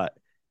it.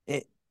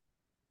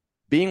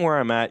 Being where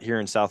I'm at here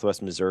in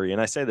Southwest Missouri,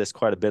 and I say this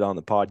quite a bit on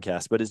the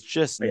podcast, but it's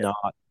just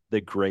not the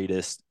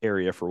greatest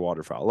area for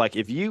waterfowl. Like,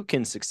 if you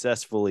can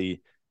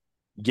successfully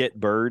get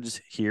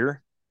birds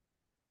here,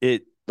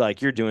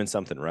 you're doing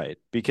something right,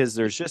 because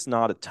there's just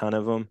not a ton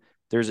of them.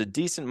 There's a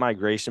decent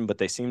migration, but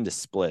they seem to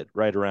split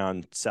right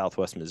around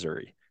Southwest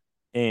Missouri.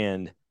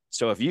 And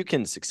so if you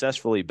can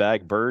successfully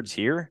bag birds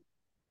here,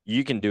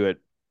 you can do it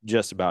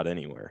just about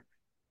anywhere.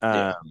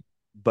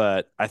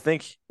 But I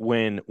think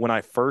when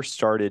I first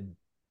started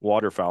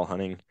waterfowl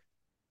hunting,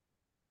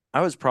 I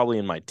was probably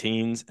in my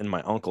teens, and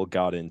my uncle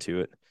got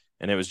into it,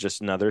 and it was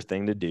just another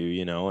thing to do,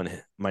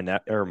 and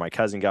my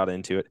cousin got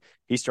into it.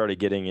 He started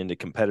getting into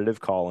competitive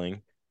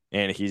calling,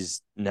 and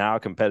he's now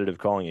competitive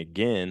calling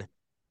again.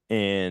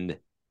 And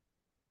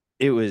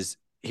he was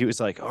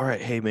like, all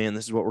right, hey man,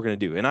 this is what we're going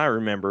to do. And I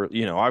remember,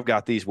 I've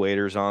got these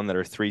waders on that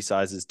are 3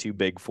 sizes too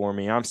big for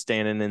me. I'm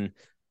standing in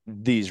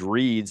these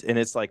reeds, and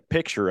it's like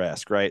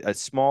picturesque, right? A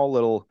small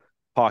little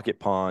pocket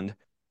pond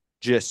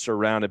just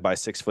surrounded by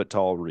 6 foot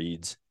tall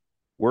reeds.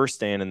 We're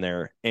standing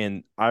there,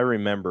 and I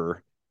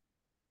remember,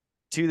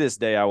 to this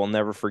day, I will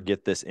never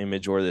forget this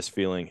image or this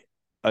feeling.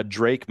 A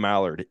Drake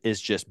mallard is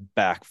just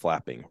back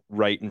flapping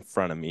right in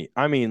front of me.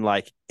 I mean,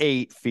 like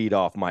 8 feet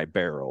off my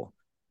barrel.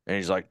 And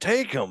he's like,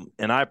 take him.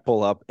 And I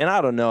pull up, and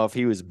I don't know if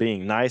he was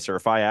being nice or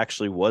if I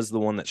actually was the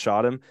one that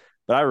shot him,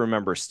 but I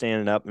remember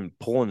standing up and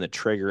pulling the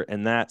trigger,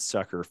 and that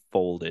sucker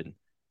folded.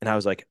 And I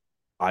was like,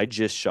 I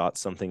just shot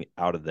something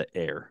out of the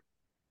air.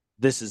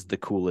 This is the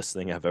coolest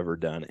thing I've ever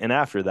done. And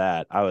after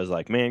that, I was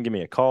like, man, give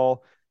me a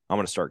call. I'm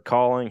going to start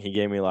calling. He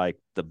gave me like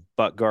the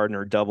Buck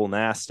Gardner double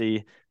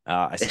nasty.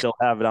 I still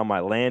have it on my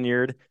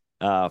lanyard.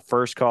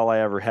 First call I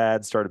ever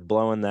had, started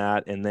blowing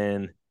that, and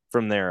then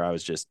from there I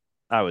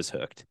was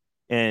hooked.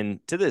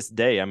 And to this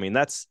day, I mean,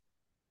 that's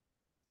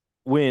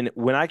when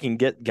I can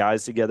get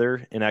guys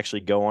together and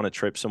actually go on a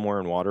trip somewhere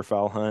and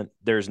waterfowl hunt,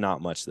 there's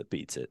not much that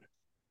beats it.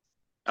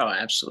 Oh,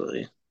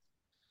 absolutely.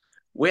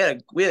 We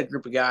had a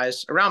group of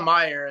guys around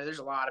my area. There's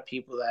a lot of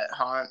people that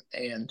hunt,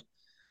 and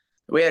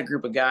we had a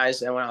group of guys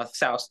that went out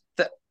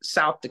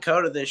South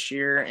Dakota this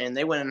year, and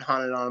they went and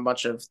hunted on a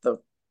bunch of the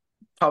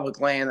public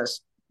land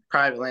that's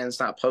private land that's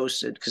not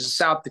posted. Because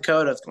South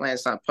Dakota, if the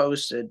land's not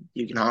posted,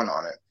 you can hunt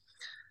on it.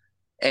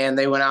 And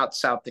they went out to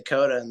South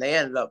Dakota, and they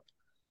ended up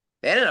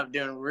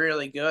doing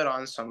really good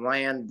on some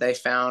land they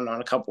found on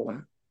a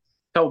couple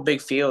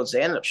big fields.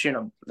 They ended up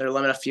shooting their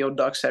limit of field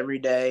ducks every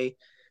day,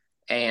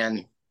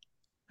 and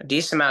a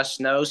decent amount of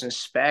snows and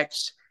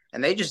specks.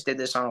 And they just did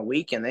this on a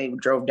weekend. They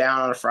drove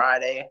down on a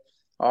Friday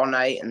all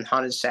night and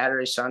hunted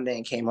Saturday, Sunday,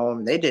 and came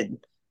home. They did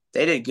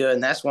good.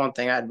 And that's one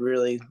thing I'd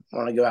really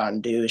want to go out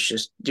and do is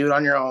just do it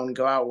on your own,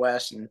 go out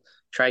west and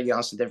try to get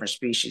on some different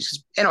species.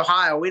 'Cause in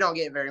Ohio, we don't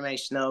get very many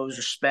snows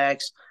or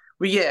specks.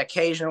 We get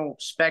occasional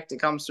speck that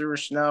comes through or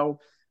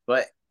snow,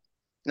 but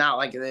not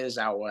like it is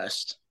out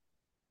west.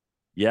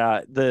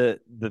 Yeah, the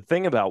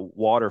thing about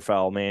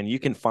waterfowl, man, you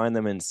can find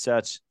them in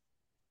such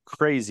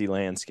crazy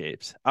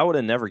landscapes. I would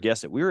have never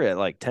guessed it. We were at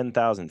like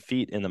 10,000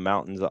 feet in the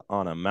mountains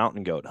on a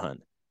mountain goat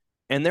hunt,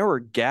 and there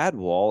were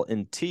gadwall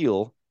and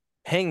teal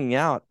hanging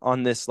out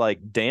on this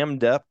like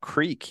dammed up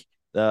creek.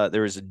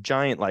 There was a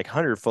giant, like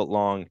 100-foot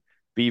long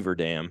beaver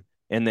dam,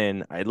 and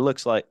then it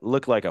looked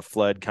like a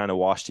flood kind of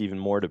washed even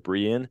more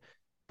debris in,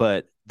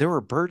 but there were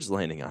birds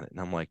landing on it,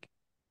 and I'm like,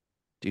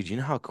 dude, you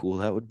know how cool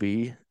that would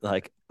be?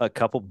 Like a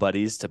couple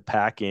buddies to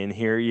pack in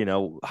here,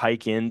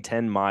 hike in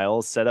 10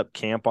 miles, set up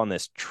camp on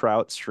this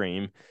trout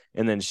stream,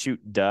 and then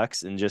shoot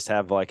ducks and just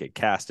have like a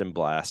cast and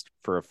blast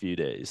for a few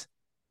days.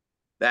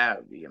 That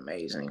would be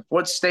amazing.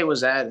 What state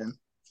was that in?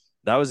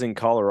 That was in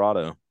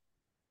Colorado.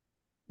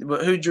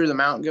 But who drew the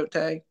mountain goat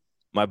tag?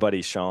 My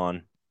buddy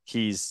Sean,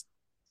 he's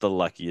the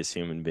luckiest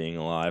human being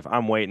alive.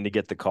 I'm waiting to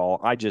get the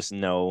call. I just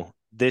know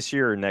this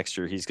year or next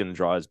year he's going to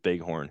draw his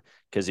bighorn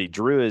because he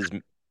drew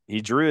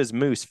his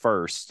moose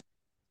first.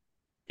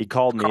 He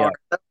called me up.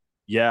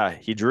 Yeah,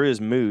 he drew his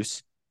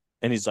moose,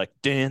 and he's like,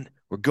 Dan,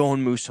 we're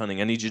going moose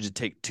hunting. I need you to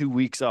take 2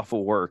 weeks off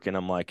of work. And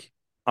I'm like,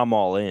 I'm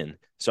all in.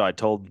 So I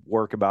told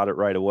work about it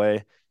right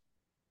away.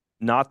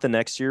 Not the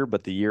next year,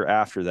 but the year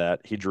after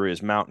that, he drew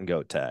his mountain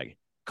goat tag.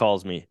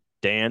 Calls me,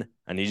 Dan,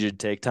 I need you to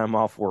take time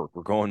off work.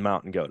 We're going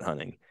mountain goat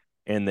hunting.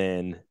 And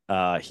then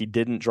he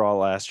didn't draw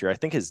last year. I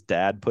think his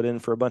dad put in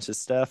for a bunch of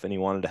stuff, and he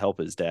wanted to help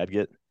his dad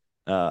get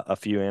a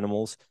few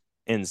animals.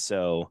 And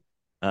so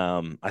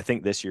I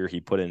think this year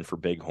he put in for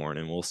bighorn,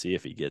 and we'll see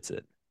if he gets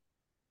it.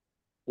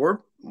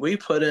 We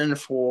put in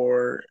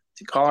for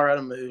the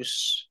Colorado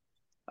moose.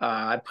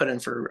 I put in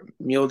for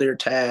mule deer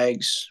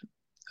tags,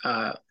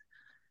 and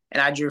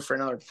I drew for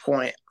another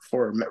point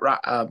for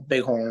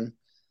bighorn.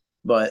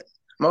 But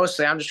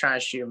mostly, I'm just trying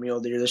to shoot a mule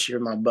deer this year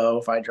with my bow.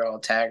 If I draw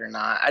a tag or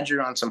not, I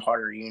drew on some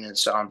harder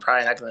units, so I'm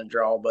probably not going to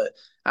draw. But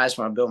I just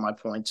want to build my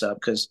points up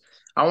because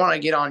I want to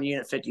get on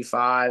unit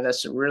 55.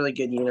 That's a really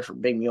good unit for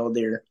big mule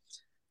deer,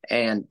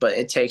 but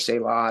it takes a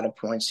lot of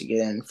points to get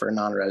in for a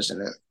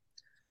non-resident.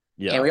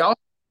 Yeah, and we also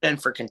put in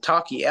for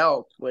Kentucky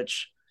elk,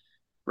 which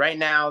right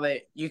now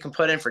you can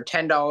put in for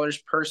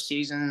 $10 per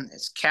season.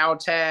 It's cow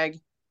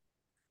tag,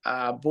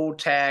 bull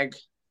tag,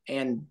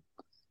 and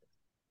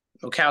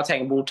cow tag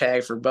and bull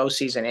tag for bow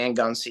season and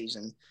gun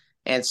season.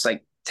 And it's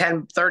like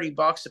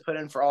 $30 to put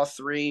in for all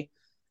three.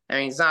 I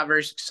mean, it's not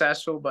very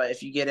successful, but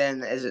if you get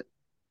into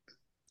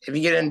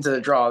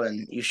the draw,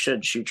 then you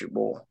should shoot your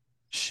bull.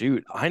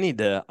 Shoot, I need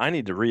to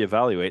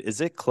reevaluate. Is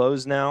it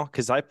closed now?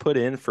 Because I put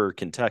in for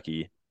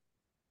Kentucky,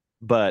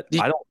 but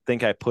I don't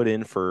think I put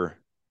in for.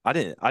 I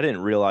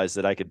didn't realize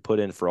that I could put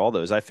in for all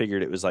those. I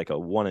figured it was like a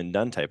one and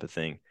done type of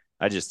thing.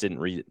 I just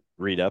didn't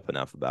read up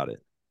enough about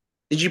it.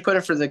 Did you put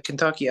in for the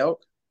Kentucky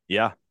elk?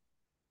 Yeah.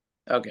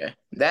 Okay.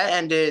 That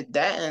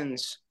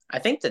ends, I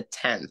think, the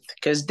 10th,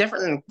 because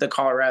different than the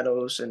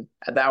Colorados and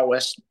the out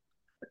west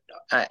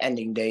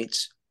ending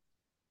dates.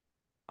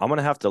 I'm going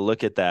to have to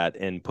look at that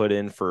and put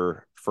in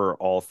for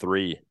all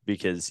three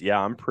because, yeah,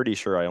 I'm pretty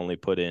sure I only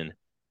put in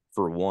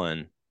for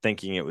one,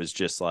 thinking it was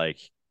just like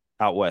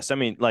out west. I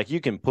mean, like you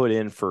can put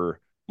in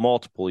for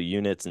multiple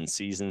units and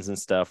seasons and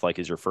stuff, like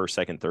as your first,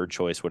 second, third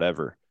choice,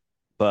 whatever.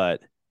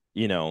 But,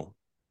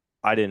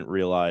 I didn't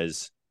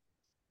realize.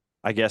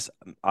 I guess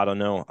I don't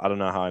know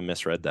how I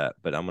misread that,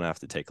 but I'm gonna have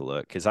to take a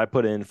look because I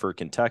put in for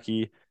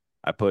Kentucky,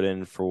 I put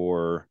in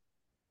for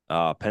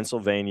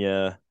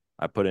Pennsylvania,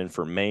 I put in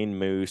for Maine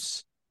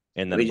moose,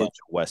 and then a bunch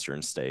of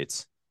Western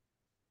states.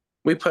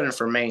 We put in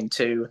for Maine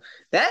too.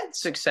 That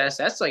success,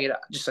 that's like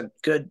just a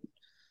good.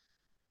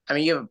 I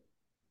mean,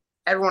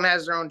 everyone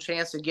has their own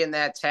chance of getting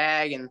that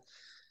tag, and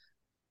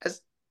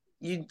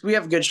we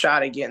have a good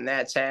shot at getting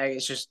that tag.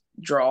 It's just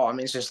draw. I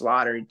mean, it's just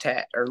lottery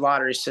tag or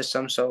lottery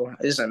system, so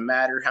it doesn't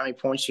matter how many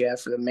points you have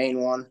for the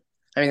main one.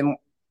 I mean,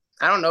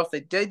 I don't know if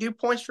they do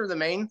points for the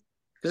main,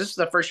 because this is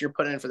the first year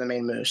putting in for the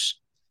main moose.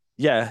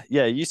 Yeah,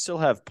 you still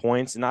have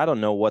points, and I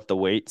don't know what the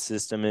weight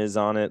system is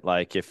on it,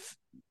 like if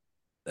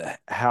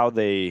how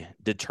they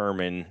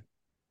determine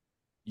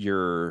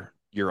your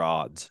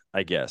odds,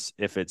 I guess.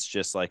 If it's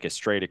just like a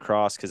straight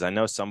across, because I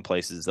know some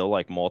places they'll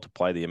like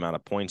multiply the amount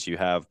of points you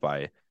have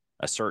by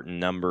a certain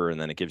number, and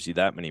then it gives you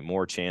that many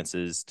more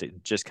chances to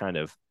just kind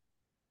of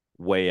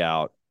weigh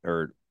out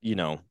or,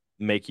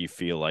 make you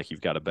feel like you've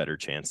got a better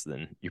chance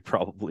than you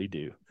probably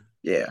do.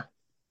 Yeah.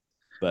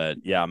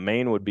 But yeah,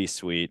 Maine would be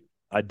sweet.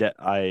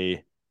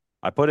 I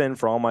put in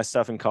for all my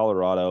stuff in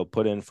Colorado,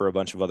 put in for a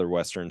bunch of other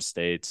Western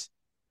states,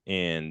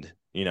 and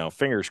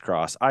fingers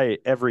crossed.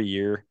 Every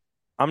year,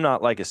 I'm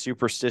not like a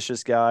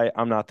superstitious guy.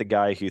 I'm not the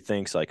guy who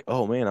thinks like,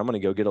 oh man, I'm gonna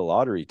go get a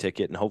lottery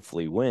ticket and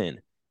hopefully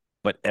win.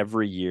 But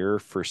every year,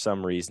 for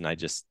some reason,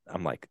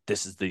 I'm like,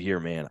 this is the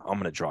year, man. I'm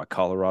gonna draw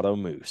Colorado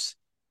Moose,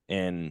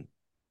 and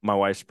my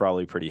wife's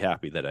probably pretty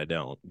happy that I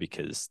don't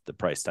because the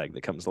price tag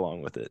that comes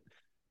along with it.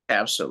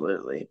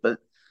 Absolutely. But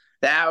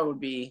that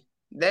would be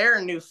there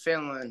in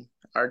Newfoundland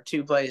are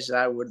two places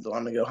I would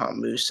want to go hunt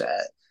moose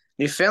at.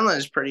 Newfoundland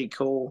is pretty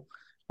cool.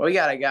 We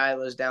got a guy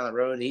who lives down the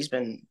road. He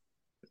went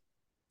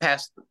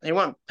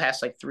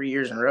past like 3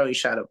 years in a row. He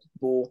shot a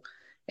bull,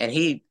 and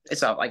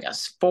it's like a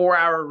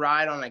 4-hour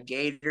ride on a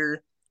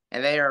gator,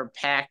 and they are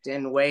packed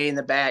in way in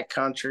the back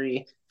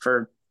country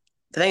for,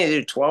 I think they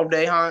do a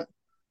 12-day hunt,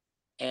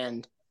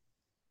 and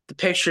the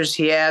pictures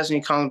he has when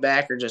he comes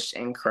back are just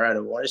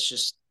incredible. It's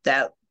just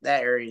that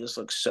area just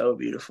looks so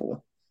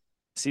beautiful.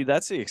 See,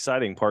 that's the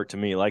exciting part to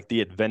me, like the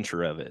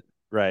adventure of it,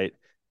 right?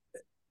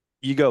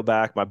 You go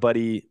back, my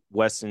buddy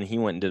Weston, he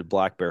went and did a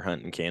black bear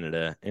hunt in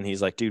Canada, and he's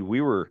like, dude,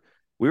 we were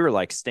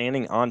like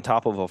standing on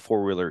top of a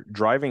four-wheeler,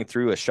 driving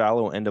through a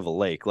shallow end of a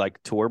lake,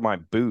 like to where my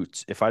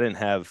boots, if I didn't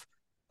have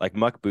like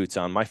muck boots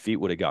on, my feet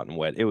would have gotten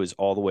wet. It was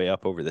all the way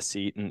up over the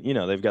seat, and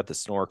they've got the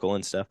snorkel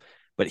and stuff.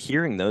 But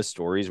hearing those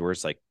stories where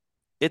it's like,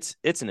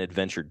 it's an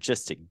adventure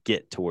just to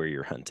get to where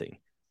you're hunting.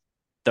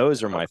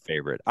 Those are my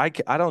favorite. I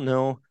don't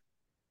know.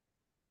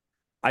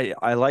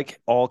 I like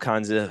all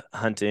kinds of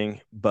hunting,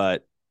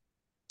 but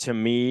to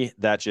me,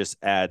 that just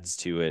adds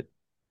to it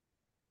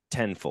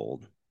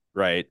tenfold,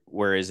 right?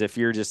 Whereas if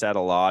you're just at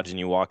a lodge and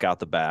you walk out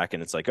the back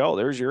and it's like, oh,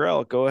 there's your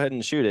elk, go ahead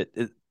and shoot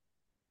it.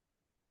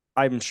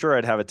 I'm sure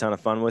I'd have a ton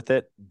of fun with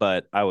it,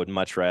 but I would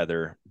much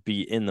rather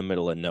be in the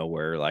middle of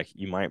nowhere. Like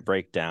you might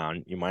break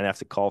down, you might have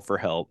to call for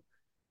help.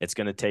 It's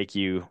going to take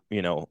you,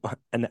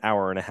 an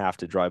hour and a half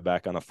to drive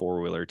back on a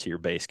four-wheeler to your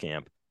base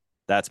camp.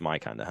 That's my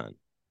kind of hunt.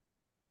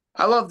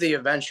 I love the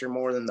adventure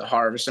more than the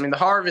harvest. I mean, the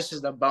harvest is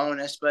the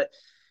bonus, but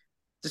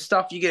the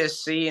stuff you get to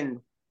see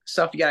and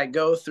stuff you got to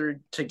go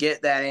through to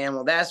get that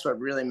animal, that's what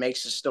really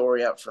makes the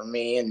story up for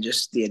me and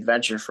just the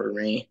adventure for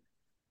me.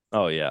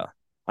 Oh, yeah.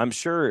 I'm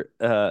sure.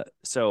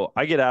 So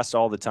I get asked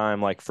all the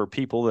time, like for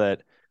people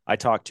that I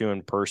talk to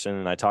in person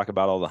and I talk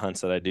about all the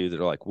hunts that I do, they're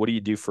like, what do you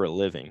do for a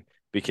living?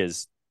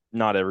 Because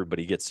not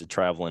everybody gets to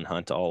travel and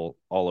hunt all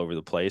over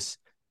the place.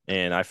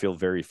 And I feel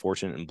very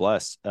fortunate and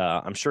blessed.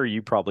 I'm sure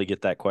you probably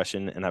get that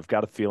question. And I've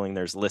got a feeling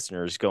there's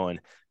listeners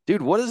going,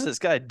 dude, what does this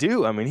guy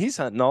do? I mean, he's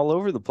hunting all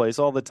over the place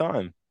all the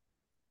time.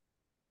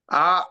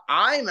 I'm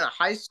in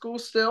high school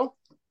still.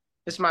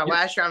 This is my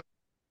last year.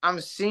 I'm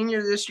a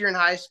senior this year in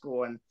high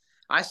school. And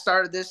I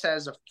started this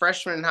as a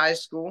freshman in high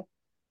school.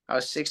 I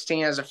was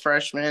 16 as a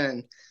freshman,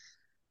 and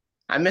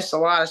I missed a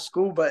lot of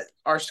school, but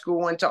our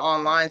school went to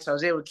online, so I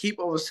was able to keep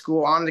up with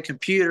school on the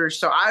computer.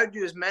 So I would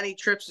do as many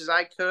trips as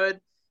I could,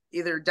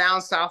 either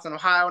down south in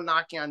Ohio,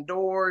 knocking on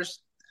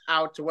doors,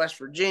 out to West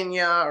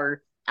Virginia,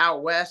 or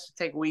out west,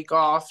 take a week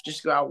off,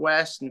 just go out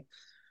west. And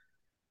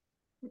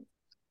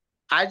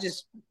I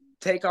just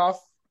take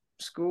off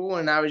school,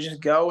 and I would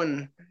just go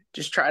and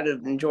just try to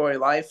enjoy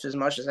life as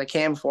much as I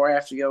can before I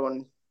have to go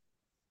and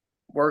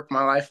work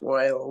my life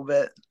away a little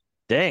bit.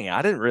 Dang,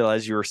 I didn't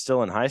realize you were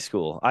still in high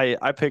school.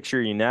 I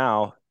picture you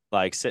now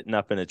like sitting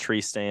up in a tree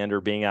stand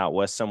or being out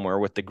west somewhere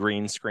with the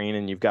green screen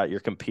and you've got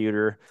your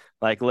computer,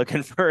 like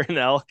looking for an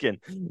elk and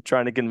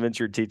trying to convince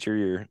your teacher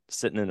you're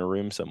sitting in a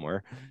room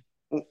somewhere.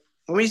 When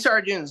we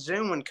started doing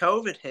Zoom when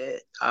COVID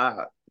hit,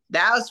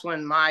 that was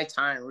when my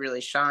time really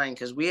shined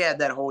because we had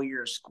that whole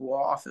year of school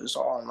off. It was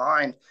all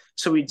online.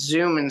 So we'd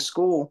Zoom in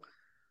school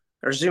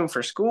or Zoom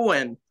for school.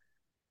 And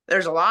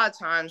there's a lot of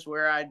times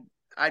where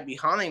I'd be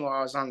hunting while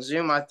I was on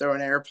Zoom. I'd throw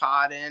an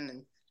AirPod in.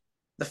 And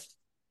the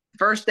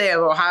first day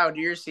of Ohio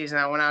deer season,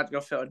 I went out to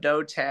go fill a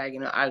doe tag,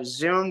 and I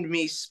Zoomed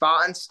me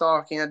spot and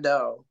stalking a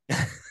doe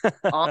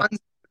on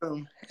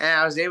Zoom. And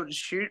I was able to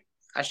shoot.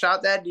 I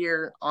shot that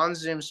deer on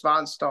Zoom, spot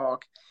and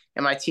stalk.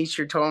 And my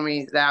teacher told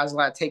me that I was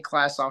allowed to take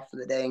class off for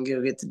the day and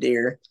go get the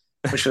deer,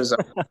 which was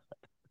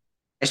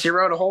and she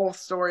wrote a whole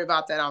story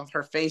about that on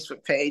her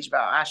Facebook page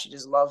about how she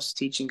just loves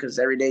teaching because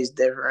every day is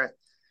different.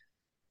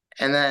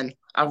 And then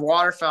I've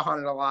waterfowl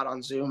hunted a lot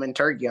on Zoom and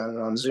turkey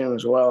hunted on Zoom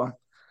as well.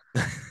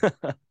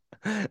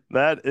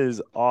 That is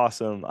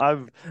awesome.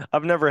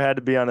 I've never had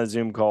to be on a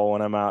Zoom call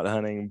when I'm out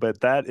hunting, but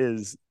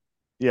that's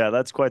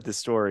quite the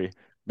story.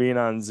 Being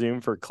on Zoom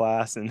for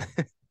class and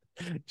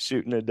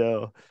Shooting a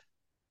doe.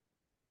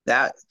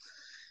 That,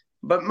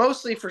 but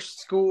mostly for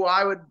school,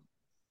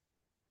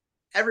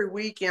 every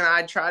weekend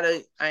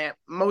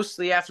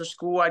mostly after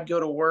school, I'd go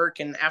to work,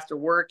 and after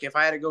work, if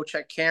I had to go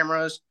check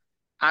cameras,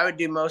 I would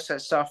do most of that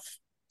stuff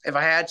if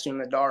I had to in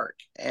the dark.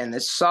 And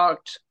it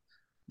sucked,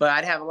 but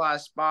I'd have a lot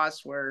of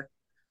spots where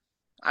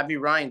I'd be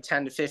running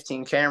 10 to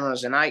 15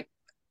 cameras, and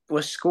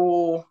with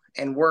school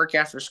and work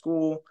after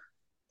school,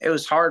 it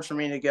was hard for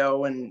me to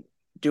go and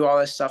do all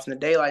this stuff in the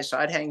daylight. So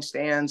I'd hang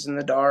stands in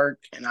the dark,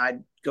 and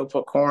I'd go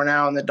put corn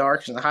out in the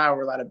dark because the high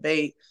were a lot of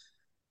bait.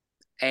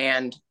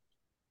 And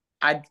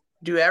I'd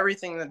do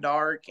everything in the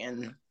dark.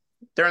 And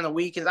during the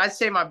weekends, I'd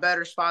say my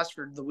better spots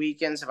for the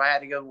weekends if I had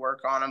to go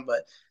work on them.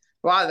 But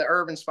a lot of the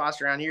urban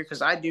spots around here,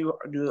 because I do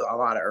a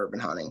lot of urban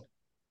hunting.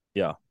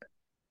 Yeah.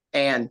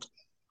 And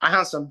I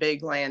hunt some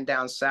big land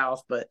down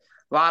south, but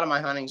a lot of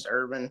my hunting's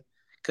urban,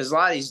 because a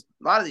lot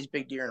of these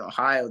big deer in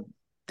Ohio,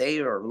 they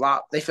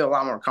feel a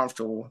lot more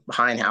comfortable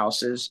behind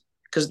houses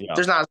because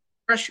there's not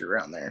pressure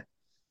around there.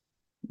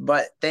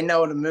 But they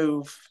know to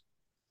move.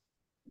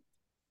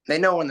 They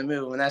know when to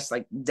move, and that's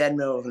like dead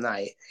middle of the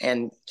night.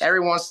 And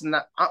every once in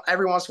a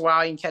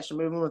while, you can catch a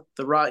movement with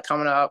the rut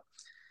coming up,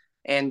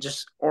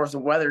 or if the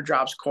weather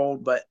drops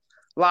cold. But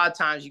a lot of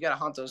times, you got to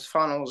hunt those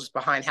funnels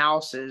behind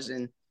houses,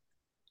 and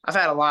I've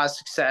had a lot of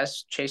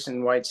success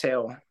chasing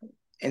whitetail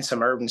in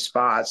some urban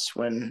spots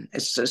when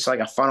it's just like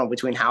a funnel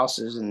between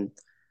houses, and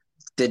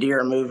the deer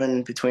are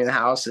moving between the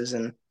houses,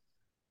 and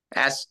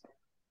that's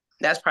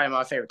probably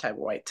my favorite type of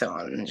whitetail,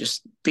 and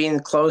just being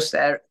close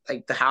to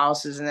like the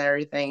houses and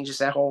everything. Just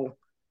that whole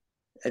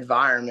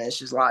environment is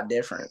just a lot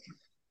different.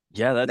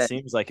 Yeah, that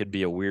seems like it'd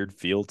be a weird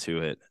feel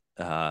to it,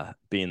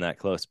 being that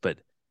close. But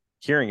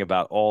hearing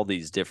about all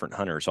these different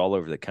hunters all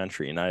over the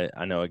country, and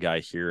I know a guy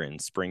here in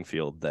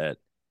Springfield that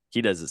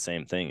he does the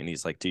same thing, and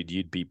he's like, dude,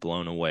 you'd be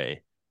blown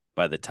away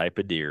by the type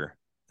of deer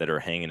that are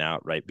hanging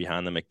out right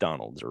behind the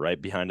McDonald's or right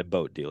behind a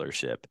boat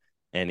dealership.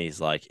 And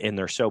he's like, and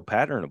they're so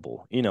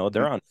patternable,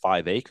 they're on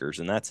 5 acres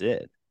and that's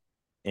it.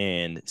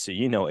 And so,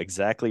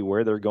 exactly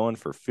where they're going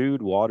for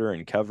food, water,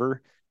 and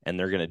cover, and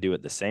they're going to do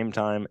it the same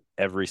time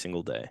every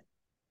single day.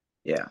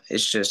 Yeah.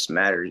 It's just a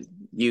matter.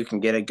 You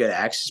can get a good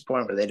access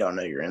point where they don't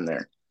know you're in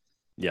there.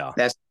 Yeah.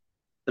 That's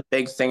the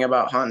big thing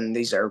about hunting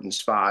these urban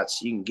spots.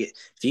 If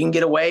you can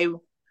get away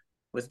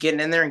with getting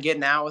in there and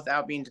getting out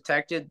without being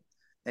detected,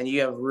 then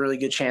you have a really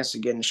good chance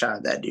of getting a shot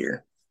at that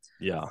deer.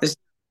 Yeah.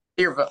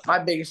 My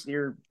biggest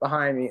deer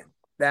behind me,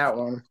 that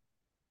one,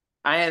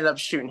 I ended up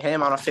shooting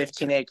him on a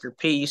 15-acre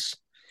piece.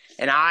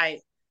 And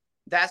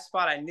that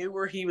spot, I knew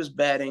where he was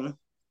bedding,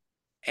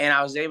 and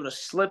I was able to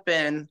slip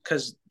in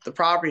because the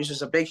property is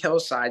just a big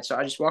hillside. So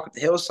I just walk up the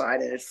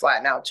hillside, and it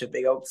flattened out to a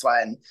big oak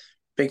flat and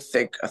big,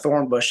 thick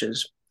thorn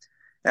bushes.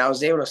 And I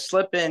was able to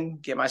slip in,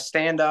 get my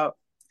stand up,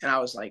 and I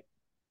was like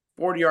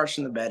 40 yards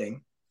from the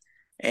bedding.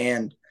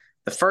 And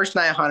the first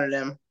night I hunted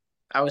him,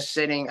 I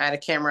had a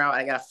camera out,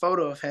 I got a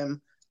photo of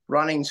him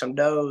running some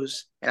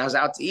does, and I was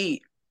out to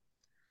eat.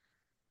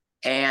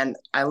 And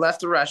I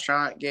left the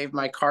restaurant, gave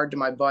my card to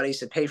my buddy,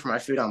 said, pay for my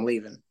food, I'm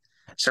leaving.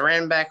 So I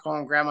ran back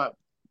home, grabbed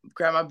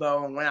my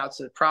bow, and went out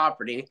to the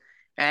property.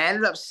 And I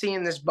ended up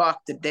seeing this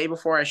buck the day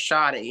before I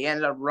shot it. He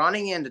ended up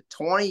running into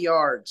 20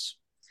 yards,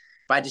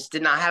 but I just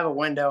did not have a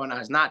window, and I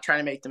was not trying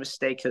to make the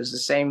mistake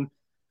because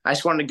I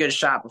just wanted a good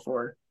shot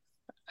before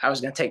I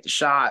was going to take the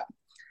shot.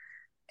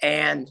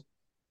 And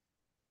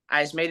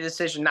I just made a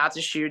decision not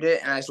to shoot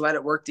it, and I just let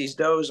it work these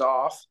does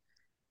off.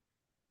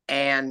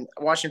 And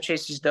I watched him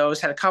chase these does,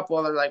 had a couple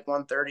other like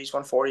 130s,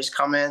 140s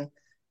come in,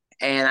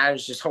 and I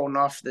was just holding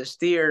off for this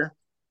deer.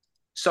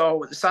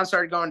 So the sun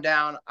started going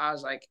down. I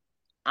was like,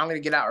 I'm going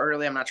to get out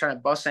early. I'm not trying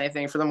to bust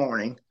anything for the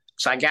morning.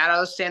 So I got out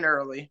of the stand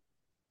early.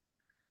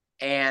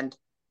 And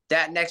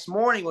that next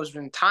morning was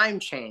when time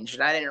changed,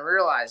 and I didn't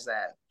realize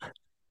that.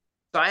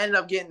 So I ended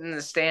up getting in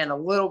the stand a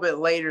little bit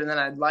later than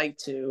I'd like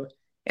to.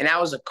 And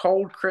that was a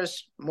cold,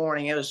 crisp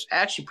morning. It was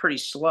actually pretty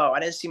slow. I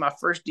didn't see my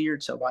first deer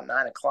till about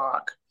 9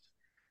 o'clock.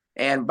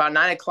 And about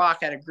 9 o'clock,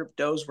 I had a group of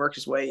does work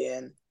his way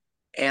in.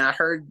 And I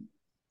heard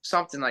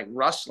something like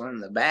rustling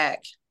in the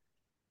back.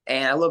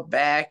 And I looked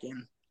back,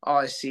 and all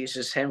I see is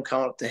just him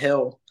coming up the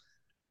hill.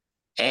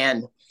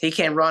 And he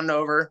came running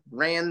over,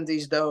 ran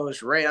these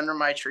does right under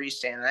my tree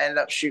stand. And I ended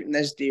up shooting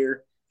this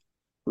deer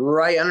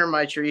right under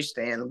my tree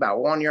stand, about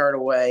 1 yard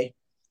away.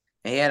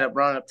 And he ended up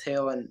running up the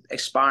hill and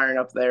expiring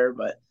up there.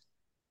 But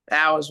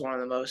that was one of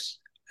the most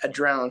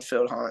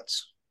adrenaline-filled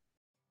hunts.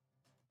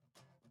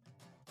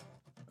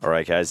 All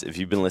right, guys, if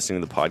you've been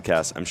listening to the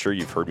podcast, I'm sure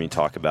you've heard me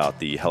talk about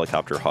the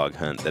helicopter hog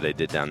hunt that I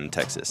did down in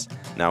Texas.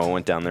 Now, I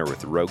went down there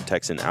with Rogue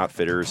Texan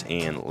Outfitters,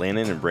 and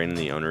Landon and Brandon,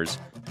 the owners,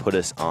 put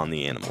us on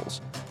the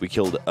animals. We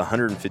killed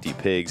 150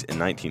 pigs and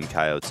 19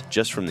 coyotes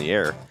just from the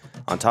air.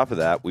 On top of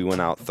that, we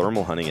went out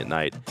thermal hunting at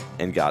night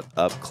and got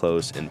up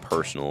close and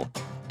personal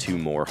to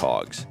more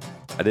hogs.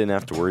 I didn't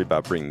have to worry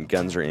about bringing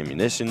guns or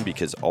ammunition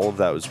because all of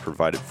that was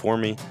provided for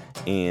me,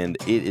 and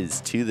it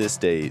is to this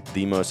day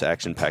the most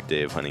action-packed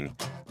day of hunting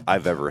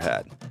I've ever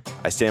had.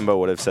 I stand by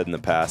what I've said in the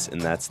past,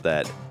 and that's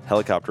that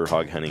helicopter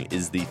hog hunting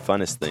is the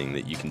funnest thing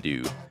that you can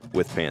do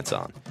with pants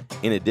on.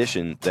 In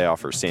addition, they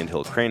offer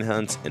sandhill crane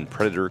hunts and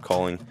predator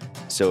calling.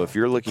 So if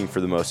you're looking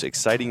for the most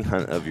exciting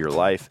hunt of your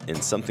life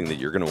and something that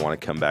you're going to want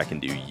to come back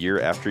and do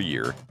year after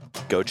year,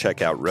 go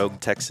check out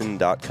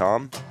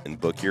roguetexan.com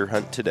and book your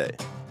hunt today.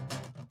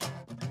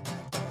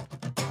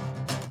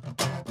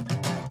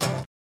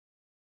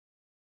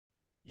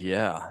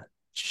 Yeah.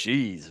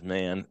 Jeez,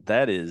 man.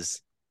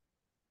 That's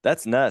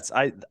nuts.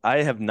 I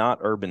have not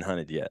urban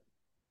hunted yet.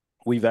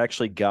 We've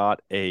actually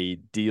got a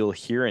deal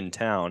here in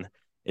town.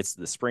 It's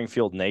the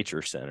Springfield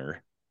Nature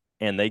Center,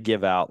 and they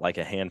give out like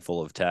a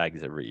handful of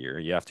tags every year.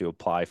 You have to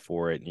apply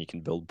for it and you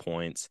can build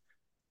points.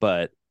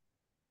 But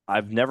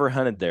I've never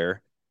hunted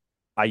there.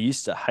 I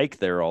used to hike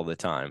there all the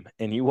time,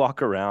 and you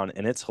walk around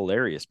and it's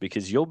hilarious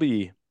because you'll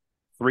be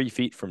 3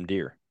 feet from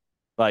deer.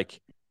 Like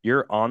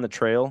you're on the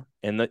trail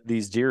and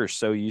these deer are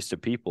so used to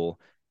people.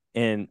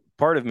 And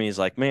part of me is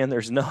like, man,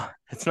 it's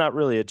not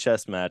really a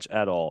chess match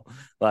at all.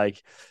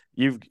 Like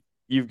you've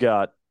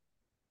got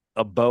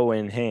a bow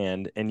in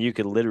hand and you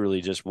could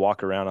literally just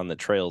walk around on the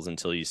trails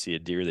until you see a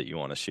deer that you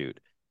want to shoot.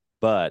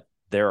 But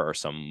there are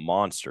some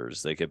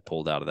monsters that get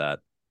pulled out of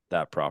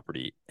that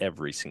property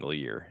every single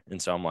year.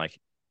 And so I'm like,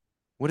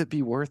 would it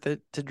be worth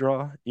it to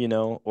draw,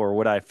 or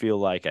would I feel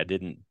like I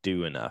didn't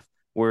do enough?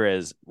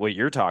 Whereas what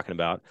you're talking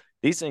about,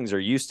 these things are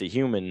used to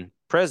human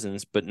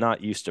presence, but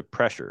not used to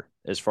pressure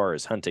as far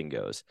as hunting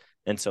goes.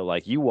 And so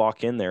like you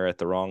walk in there at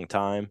the wrong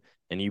time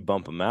and you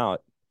bump them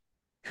out,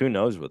 who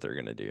knows what they're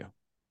going to do?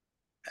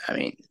 I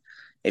mean,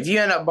 if you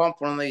end up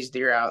bumping one of these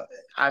deer out,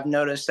 I've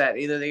noticed that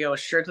either they go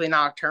strictly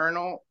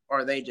nocturnal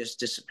or they just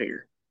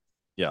disappear.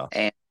 Yeah.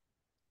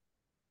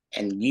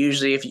 And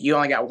usually if you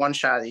only got one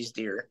shot of these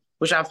deer,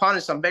 which I've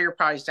hunted some bigger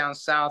properties down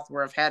south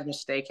where I've had a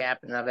mistake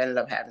happen and I've ended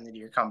up having the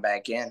deer come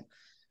back in.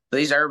 But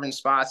these urban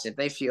spots, if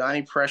they feel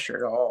any pressure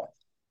at all,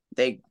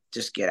 they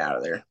just get out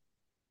of there.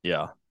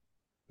 Yeah.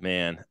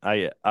 Man,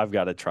 I've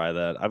got to try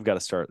that. I've got to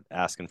start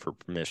asking for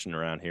permission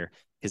around here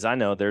because I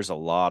know there's a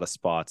lot of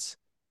spots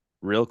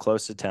real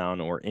close to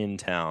town or in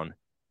town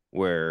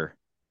where,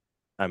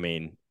 I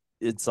mean,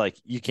 it's like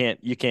you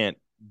can't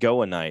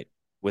go a night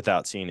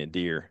without seeing a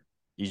deer.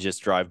 You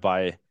just drive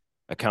by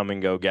a come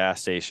and go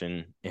gas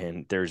station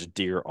and there's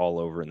deer all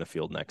over in the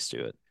field next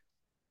to it.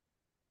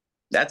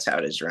 That's how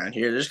it is around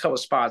here. There's a couple of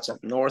spots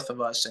up north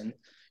of us, and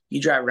you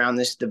drive around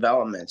this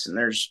developments, and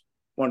there's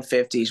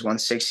 150s,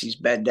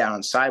 160s bed down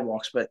on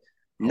sidewalks, but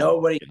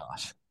nobody.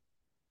 Gosh.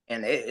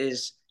 And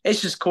it's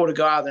just cool to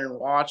go out there and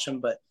watch them.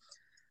 But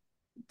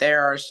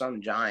there are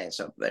some giants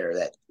up there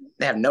that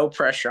they have no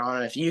pressure on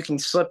them. If you can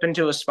slip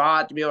into a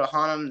spot to be able to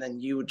hunt them, then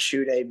you would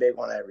shoot a big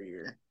one every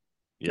year.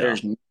 Yeah.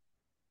 There's no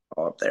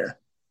up there.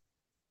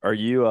 Are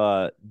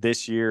you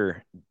this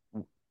year?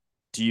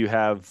 Do you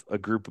have a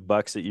group of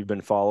bucks that you've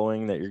been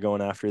following that you're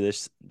going after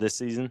this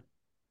season?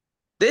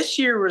 This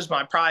year was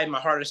probably my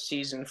hardest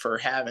season for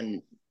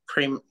having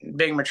pretty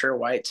big mature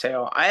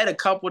whitetail. I had a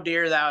couple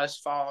deer that I was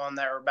following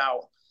that were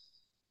about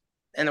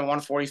in the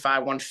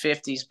 145,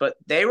 150s, but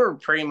they were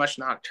pretty much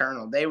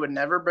nocturnal. They would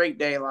never break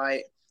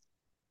daylight,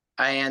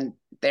 and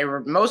they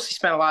were mostly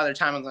spent a lot of their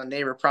time on the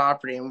neighbor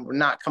property and would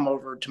not come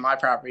over to my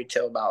property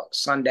till about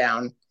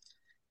sundown.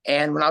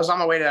 And when I was on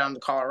my way down to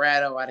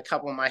Colorado, I had a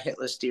couple of my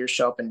hitless deer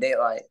show up in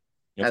daylight.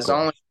 As the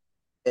only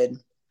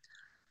did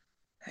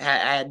I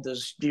had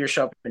those deer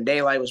show up in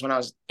daylight was when I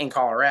was in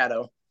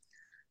Colorado.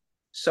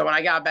 So when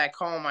I got back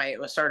home, I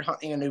started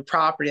hunting a new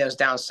property. I was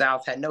down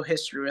south, had no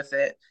history with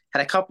it,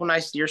 had a couple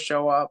nice deer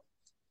show up.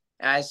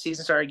 As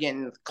season started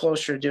getting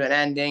closer to an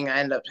ending, I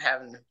ended up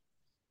having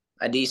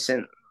a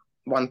decent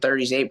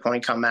 130s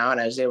 8-point come out,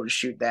 and I was able to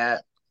shoot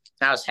that.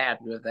 I was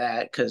happy with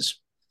that because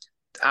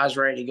I was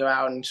ready to go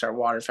out and start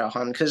waterfowl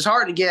hunting because it's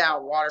hard to get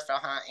out waterfowl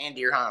hunt and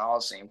deer hunt all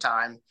at the same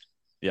time.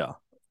 Yeah.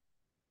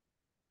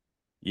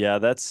 Yeah,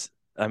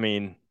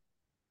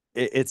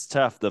 it's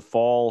tough. The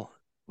fall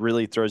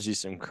really throws you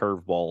some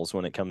curveballs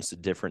when it comes to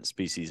different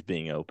species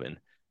being open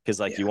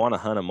because you want to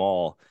hunt them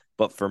all.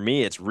 But for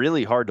me, it's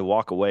really hard to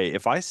walk away.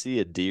 If I see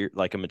a deer,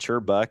 like a mature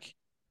buck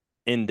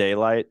in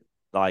daylight,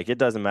 like it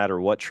doesn't matter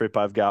what trip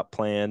I've got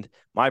planned.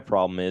 My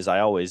problem is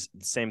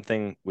same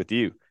thing with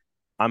you.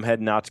 I'm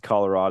heading out to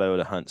Colorado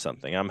to hunt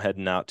something. I'm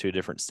heading out to a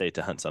different state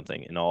to hunt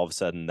something. And all of a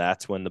sudden,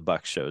 that's when the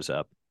buck shows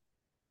up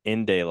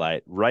in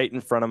daylight right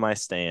in front of my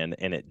stand.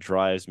 And it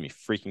drives me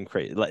freaking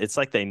crazy. It's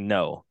like they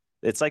know.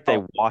 It's like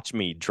they watch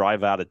me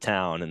drive out of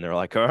town and they're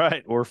like, all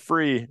right, we're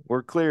free.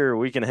 We're clear.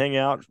 We can hang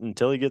out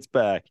until he gets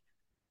back.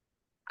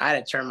 I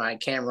had to turn my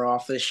camera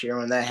off this year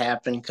when that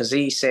happened because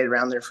he stayed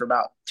around there for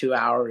about 2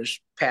 hours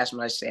past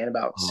my stand,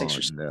 about 6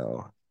 or 7.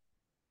 No.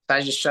 I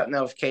just shut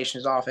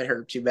notifications off. It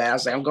hurt too bad. I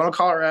was like, I'm going to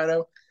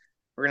Colorado.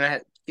 We're going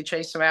to get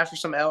chase some after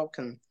some elk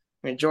and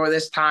enjoy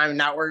this time and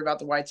not worry about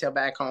the whitetail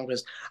back home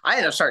because I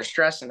ended up starting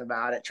stressing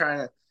about it,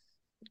 trying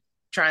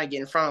to get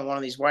in front of one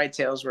of these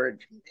whitetails where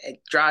it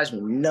drives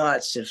me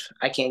nuts if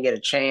I can't get a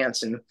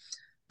chance. And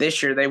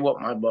this year they whooped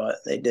my butt.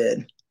 They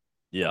did.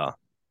 Yeah.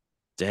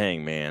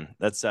 Dang, man,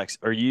 that sucks.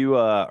 Are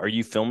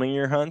you filming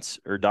your hunts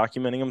or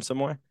documenting them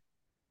somewhere?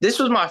 This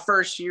was my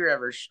first year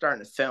ever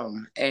starting to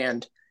film,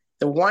 and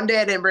the one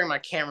day I didn't bring my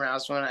camera out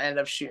was when I ended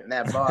up shooting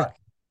that buck.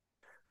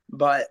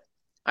 But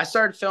I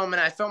started filming.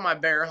 I filmed my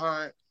bear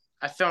hunt.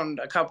 I filmed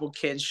a couple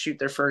kids shoot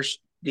their first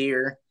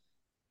deer,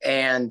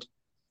 and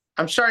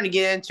I'm starting to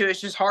get into it.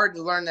 It's just hard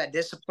to learn that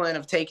discipline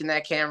of taking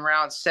that camera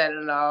out and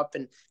setting it up,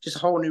 and just a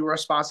whole new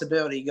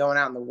responsibility going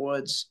out in the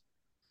woods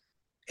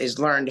is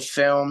learning to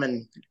film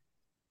and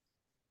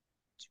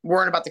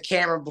worrying about the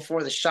camera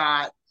before the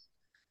shot.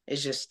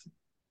 It's just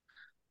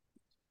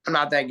I'm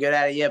not that good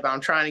at it yet, but I'm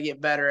trying to get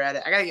better at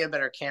it. I gotta get a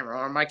better camera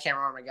arm. My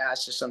camera arm, I got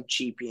is just some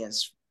cheapie and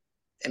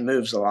it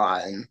moves a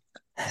lot and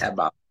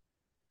about.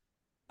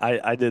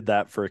 I did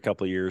that for a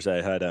couple of years.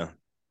 I had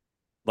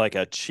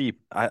a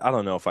cheap. I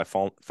don't know if I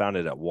found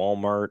it at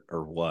Walmart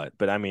or what,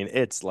 but I mean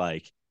it's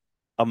like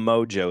a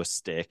Mojo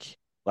stick,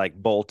 like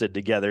bolted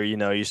together.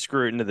 You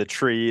screw it into the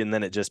tree and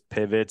then it just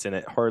pivots and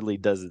it hardly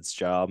does its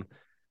job.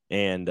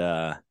 And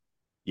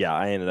yeah,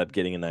 I ended up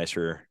getting a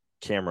nicer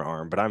camera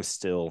arm, but I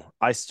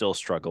still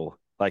struggle.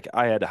 Like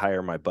I had to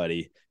hire my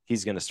buddy.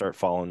 He's going to start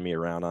following me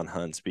around on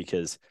hunts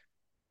because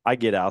I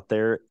get out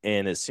there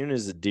and as soon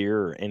as a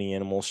deer or any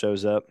animal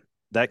shows up,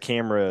 that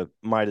camera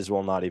might as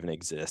well not even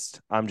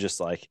exist. I'm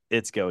just like,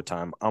 it's go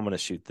time. I'm going to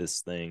shoot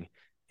this thing.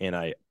 And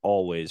I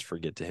always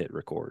forget to hit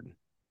record.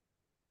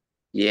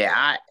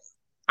 Yeah,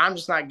 I'm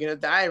just not good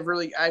at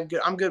that.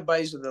 I'm good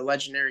buddies with the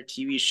Legendary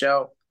TV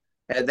show.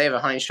 They have a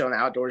hunting show on the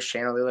Outdoors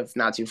channel. They live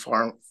not too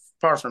far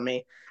from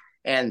me,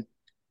 and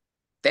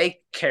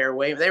they care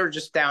way. They were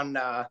just down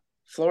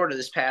Florida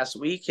this past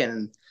week,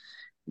 and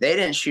they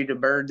didn't shoot a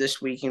bird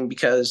this weekend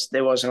because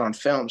they wasn't on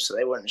film, so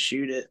they wouldn't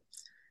shoot it.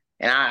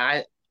 And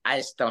I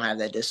just don't have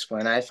that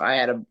discipline. If I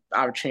had an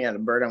opportunity on a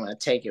bird, I'm going to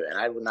take it, and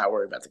I would not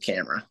worry about the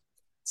camera.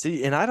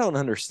 See, and I don't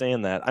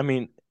understand that. I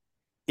mean,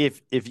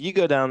 if you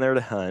go down there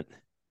to hunt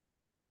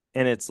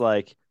and it's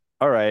like,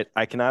 all right,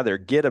 I can either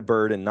get a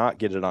bird and not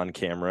get it on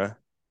camera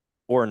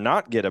or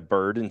not get a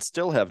bird and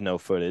still have no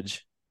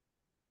footage,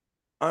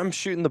 I'm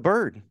shooting the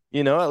bird.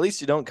 At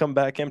least you don't come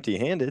back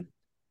empty-handed.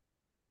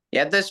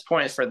 Yeah, at this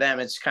point for them,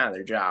 it's kind of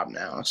their job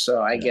now.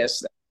 So I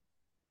guess,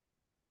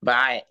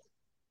 but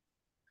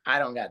I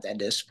don't got that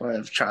discipline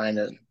of trying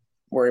to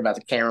worry about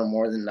the camera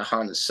more than the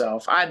hunt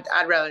itself. I'd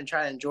rather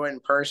try to enjoy it in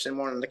person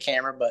more than the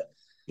camera, but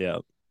yeah.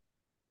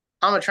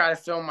 I'm gonna try to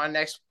film my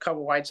next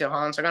couple whitetail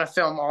hunts. I'm gonna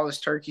film all this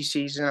turkey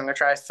season. I'm gonna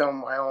try to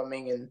film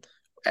Wyoming and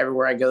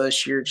everywhere I go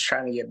this year, just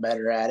trying to get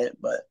better at it.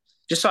 But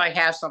just so I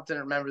have something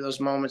to remember those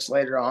moments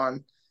later on,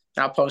 and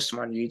I'll post them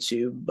on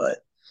YouTube.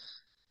 But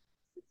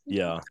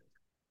yeah,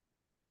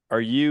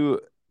 are you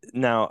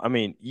now? I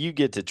mean, you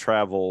get to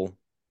travel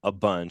a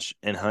bunch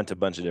and hunt a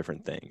bunch of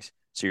different things,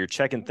 so you're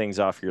checking things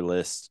off your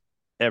list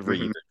every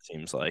year. It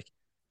seems like.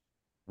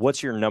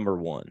 What's your number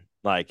one?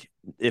 Like,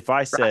 if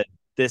I said,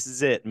 this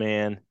is it,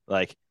 man.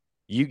 Like,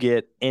 you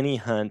get any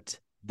hunt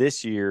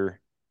this year.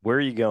 Where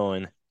are you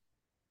going?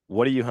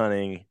 What are you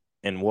hunting?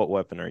 And what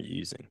weapon are you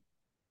using?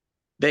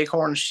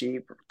 Bighorn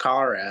sheep,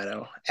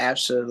 Colorado,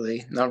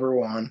 absolutely number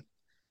one.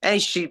 Any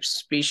sheep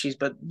species,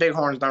 but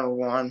bighorn's number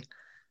one.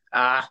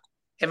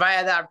 If I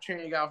had the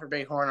opportunity to go for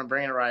bighorn, I'm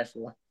bringing a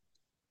rifle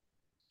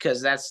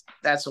because that's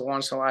a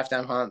once in a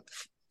lifetime hunt.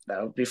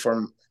 That would be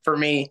for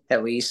me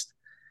at least.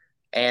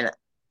 And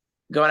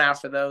going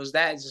out for those,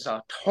 that is just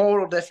a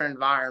total different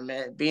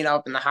environment. Being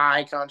up in the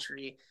high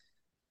country,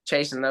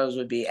 chasing those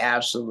would be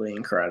absolutely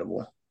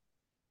incredible.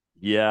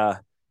 Yeah.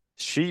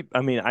 Sheep.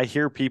 I mean, I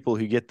hear people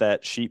who get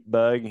that sheep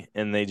bug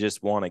and they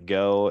just want to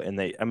go and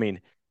I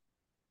mean,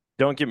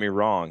 don't get me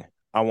wrong.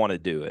 I want to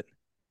do it.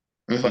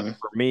 But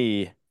for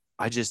me,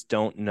 I just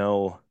don't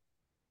know.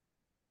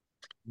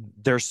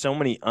 There's so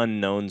many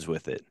unknowns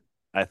with it,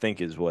 I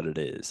think is what it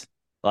is.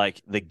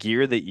 Like the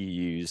gear that you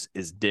use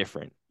is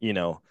different.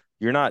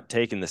 You're not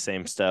taking the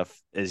same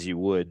stuff as you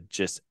would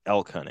just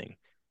elk hunting.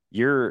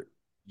 You're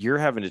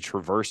having to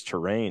traverse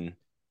terrain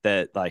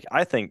that like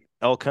I think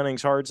elk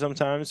hunting's hard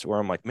sometimes where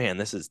I'm like, man,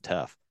 this is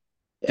tough.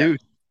 Yeah.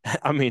 Dude,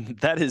 I mean,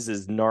 that is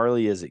as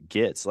gnarly as it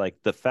gets. Like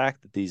the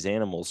fact that these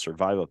animals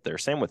survive up there,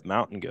 same with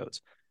mountain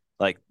goats.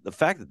 Like the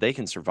fact that they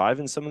can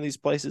survive in some of these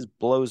places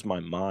blows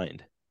my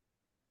mind.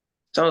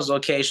 Some of those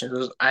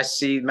locations I've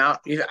seen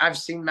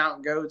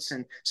mountain goats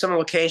and some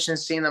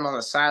locations, seeing them on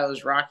the side of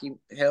those rocky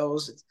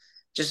hills. It's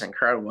just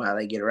incredible how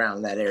they get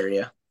around that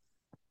area.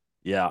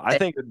 Yeah, I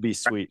think it'd be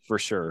sweet for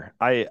sure.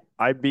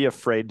 I'd be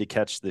afraid to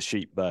catch the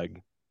sheep bug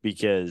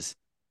because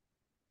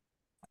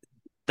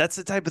that's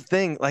the type of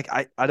thing. Like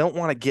I don't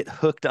want to get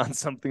hooked on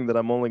something that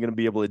I'm only going to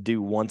be able to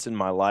do once in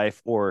my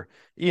life. Or,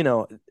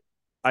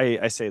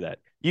 I say that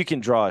you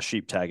can draw a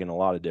sheep tag in a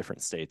lot of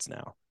different states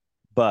now,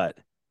 but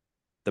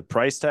the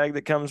price tag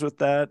that comes with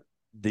that,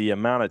 the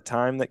amount of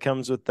time that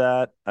comes with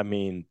that, I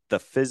mean, the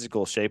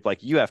physical shape,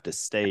 like you have to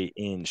stay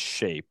in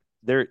shape.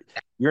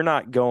 You're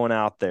not going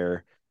out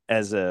there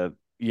as a,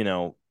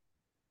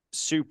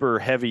 super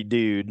heavy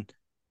dude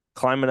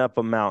climbing up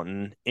a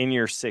mountain in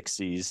your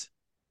 60s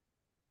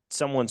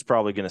someone's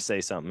probably going to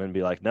say something and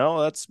be like,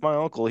 no, that's my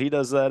uncle. He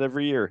does that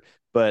every year.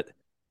 But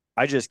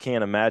I just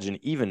can't imagine,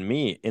 even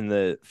me in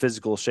the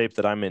physical shape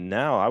that I'm in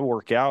now, I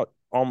work out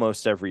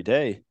almost every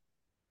day,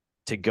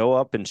 to go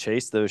up and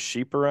chase those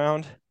sheep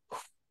around.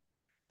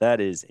 That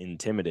is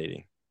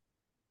intimidating.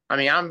 I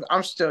mean,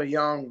 I'm still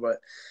young, but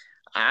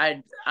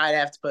I'd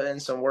have to put in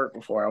some work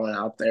before I went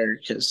out there,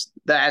 because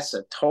that's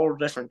a total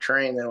different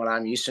terrain than what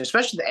I'm used to.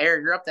 Especially the air,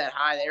 you're up that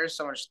high, the air is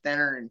so much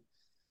thinner, and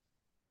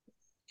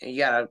you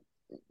gotta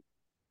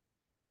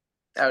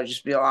that would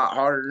just be a lot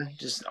harder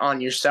just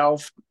on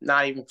yourself,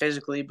 not even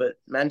physically, but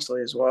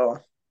mentally as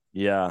well.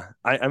 Yeah.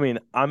 I mean,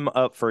 I'm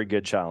up for a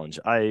good challenge.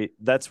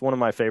 That's one of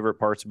my favorite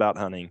parts about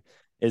hunting,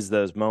 is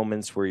those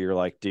moments where you're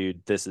like,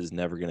 dude, this is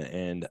never going to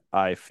end.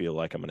 I feel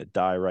like I'm going to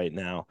die right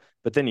now.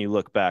 But then you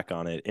look back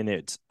on it and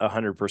it's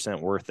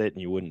 100% worth it,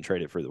 and you wouldn't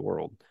trade it for the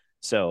world.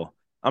 So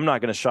I'm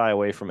not going to shy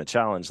away from a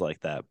challenge like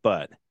that.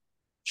 But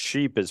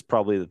sheep is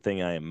probably the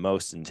thing I am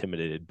most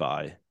intimidated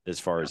by, as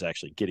far as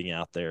actually getting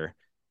out there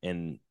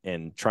and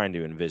trying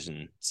to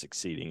envision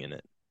succeeding in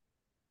it.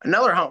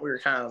 Another hunt we were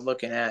kind of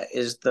looking at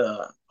is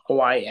the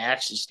Hawaii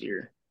axis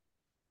deer.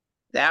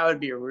 That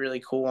would be a really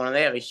cool one.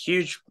 They have a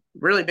huge,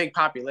 really big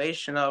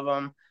population of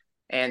them,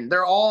 and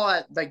they're all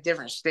at like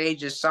different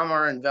stages. Some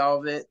are in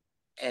velvet,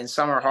 and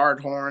some are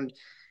hard horned,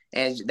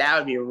 and that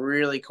would be a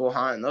really cool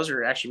hunt. And those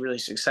are actually really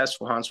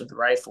successful hunts with the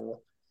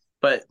rifle,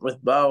 but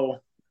with bow,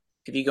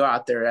 if you go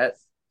out there,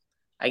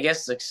 I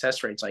guess the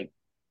success rate's like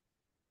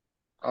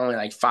only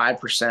like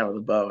 5% with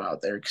the bow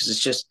out there, because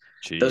it's just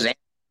those Jeez.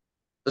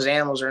 those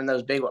animals are in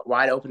those big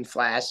wide open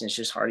flats, and it's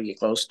just hard to get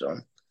close to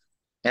them.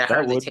 And I That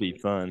heard they would take be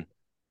fun.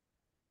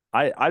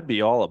 I'd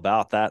be all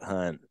about that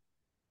hunt.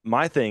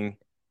 My thing,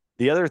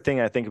 the other thing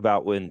I think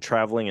about when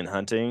traveling and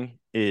hunting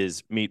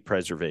is meat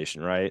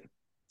preservation, right?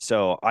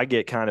 So I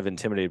get kind of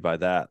intimidated by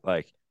that.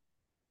 Like,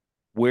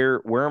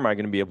 where am I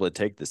going to be able to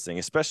take this thing,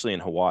 especially in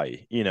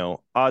Hawaii?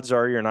 Odds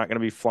are you're not going to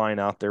be flying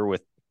out there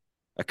with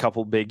a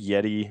couple big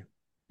Yeti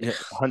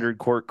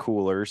 100-quart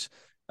coolers.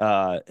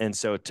 And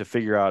so to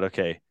figure out,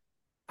 okay,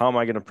 how am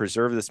I going to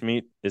preserve this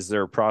meat? Is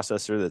there a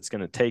processor that's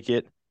going to take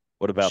it?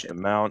 What about the shit.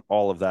 mount?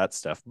 All of that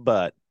stuff.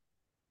 But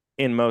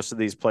in most of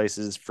these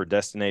places for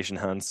destination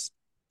hunts,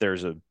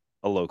 there's a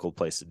local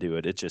place to do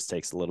it. It just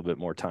takes a little bit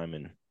more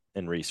time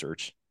and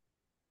research.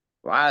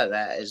 A lot of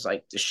that is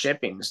like the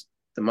shipping's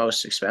the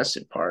most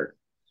expensive part.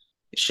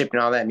 Shipping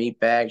all that meat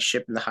back,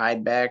 shipping the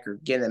hide back, or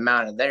getting it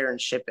mounted there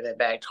and shipping it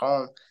back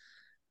home.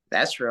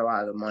 That's where a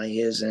lot of the money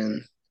is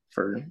in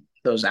for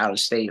those out of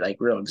state, like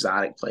real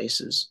exotic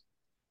places.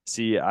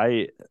 See,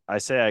 I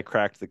say I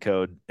cracked the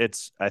code.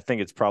 I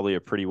think it's probably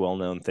a pretty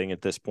well-known thing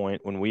at this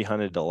point. When we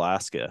hunted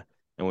Alaska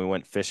and we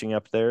went fishing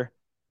up there,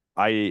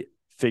 I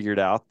figured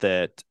out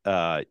that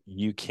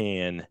you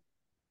can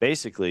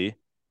basically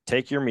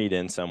take your meat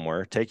in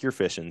somewhere, take your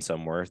fish in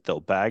somewhere. They'll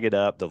bag it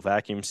up, they'll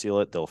vacuum seal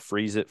it, they'll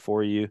freeze it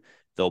for you.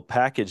 They'll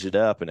package it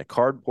up in a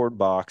cardboard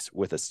box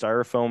with a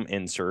styrofoam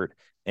insert,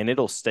 and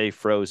it'll stay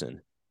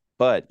frozen.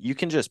 But you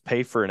can just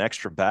pay for an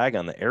extra bag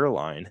on the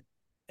airline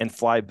and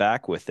fly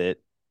back with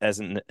it as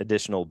an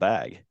additional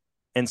bag.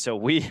 And so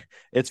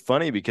it's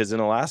funny because in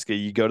Alaska,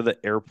 you go to the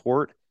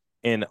airport,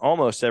 and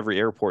almost every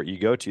airport you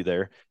go to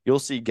there, you'll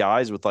see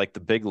guys with like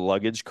the big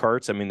luggage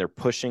carts. I mean, they're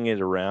pushing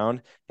it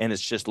around and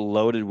it's just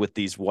loaded with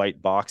these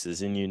white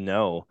boxes. And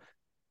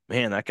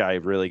man, that guy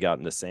really got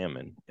into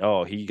salmon.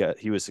 Oh,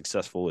 he was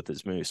successful with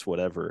his moose,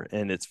 whatever.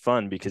 And it's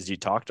fun because you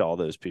talk to all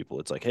those people.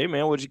 It's like, hey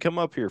man, what'd you come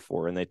up here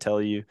for? And they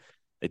tell you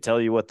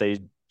what they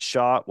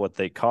shot, what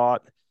they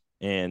caught.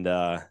 And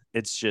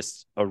it's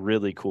just a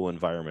really cool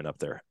environment up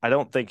there. I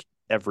don't think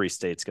every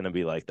state's going to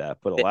be like that,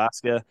 but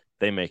Alaska,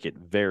 they make it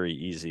very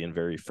easy and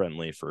very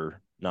friendly for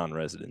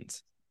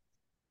non-residents.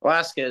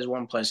 Alaska is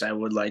one place I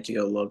would like to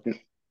go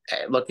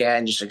look at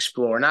and just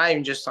explore. Not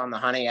even just on the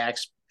hunting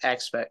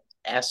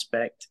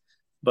aspect,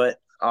 but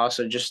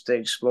also just to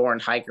explore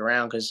and hike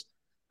around, because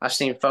I've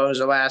seen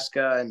photos of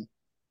Alaska and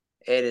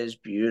it is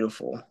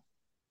beautiful.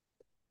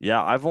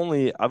 Yeah, I've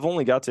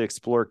only got to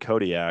explore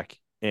Kodiak,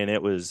 and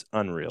it was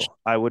unreal.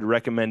 I would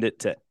recommend it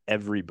to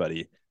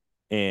everybody.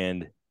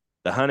 And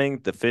the hunting,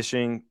 the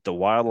fishing, the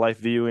wildlife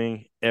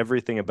viewing,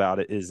 everything about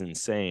it is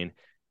insane.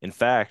 In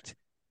fact,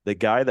 the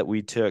guy that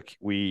we took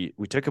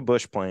a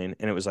bush plane,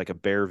 and it was like a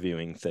bear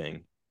viewing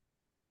thing.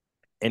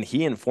 And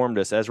he informed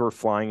us as we're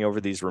flying over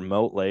these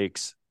remote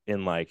lakes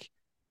in like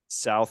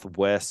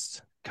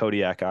southwest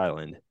Kodiak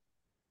Island.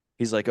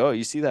 He's like, "Oh,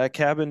 you see that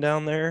cabin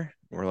down there?"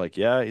 And we're like,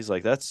 "Yeah." He's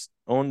like, "That's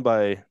owned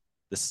by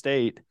the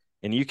state,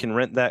 and you can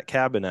rent that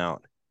cabin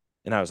out."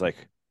 And I was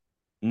like,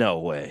 "No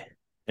way."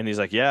 And he's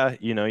like, "Yeah,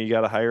 you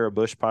got to hire a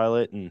bush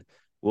pilot, and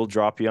we'll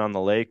drop you on the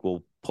lake.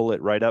 We'll pull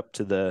it right up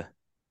to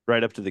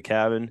the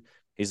cabin."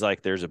 He's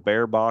like, "There's a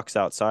bear box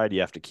outside. You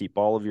have to keep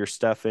all of your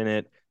stuff in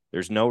it.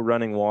 There's no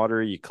running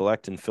water. You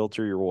collect and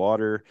filter your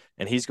water."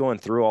 And he's going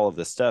through all of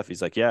this stuff.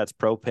 He's like, "Yeah, it's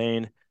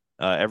propane.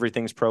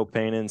 Everything's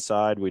propane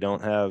inside. We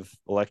don't have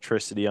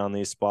electricity on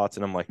these spots."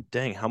 And I'm like,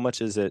 "Dang, how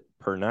much is it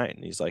per night?"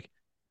 And he's like,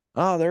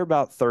 "Oh, they're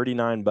about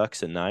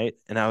 $39 a night."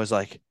 And I was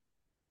like,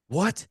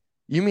 "What?"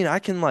 You mean I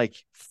can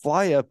like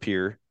fly up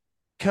here,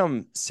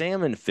 come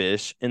salmon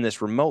fish in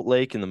this remote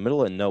lake in the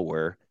middle of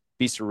nowhere,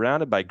 be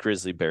surrounded by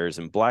grizzly bears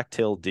and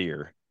black-tailed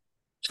deer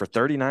for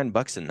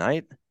 $39 a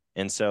night?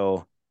 And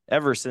so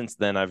ever since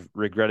then, I've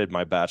regretted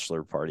my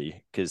bachelor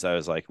party because I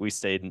was like, we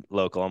stayed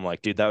local. I'm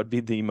like, dude, that would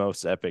be the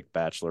most epic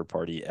bachelor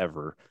party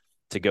ever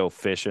to go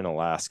fish in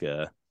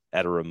Alaska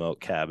at a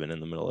remote cabin in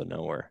the middle of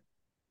nowhere.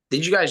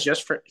 Did you guys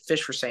just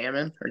fish for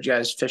salmon, or did you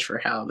guys fish for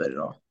halibut at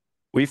all?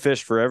 We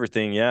fished for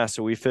everything, yeah.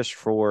 So we fished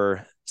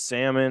for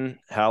salmon,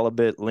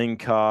 halibut,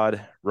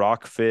 lingcod,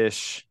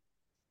 rockfish.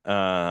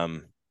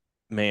 Um,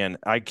 man,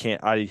 I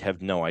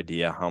have no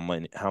idea how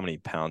many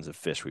pounds of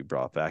fish we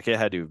brought back. It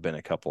had to have been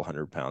a couple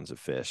 100 pounds of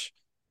fish.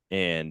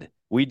 And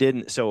we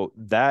didn't, so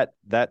that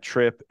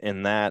trip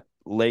and that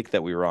lake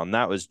that we were on,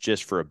 that was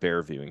just for a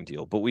bear viewing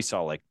deal. But we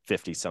saw like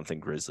 50 something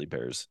grizzly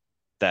bears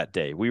that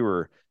day.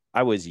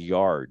 I was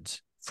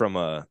yards from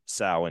a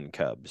sow and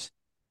cubs.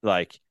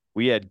 Like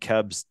we had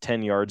cubs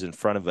 10 yards in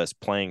front of us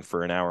playing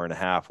for an hour and a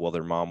half while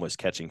their mom was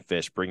catching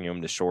fish, bringing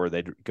them to shore.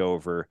 They'd go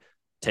over,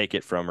 take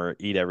it from her,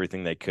 eat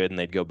everything they could, and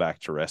they'd go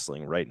back to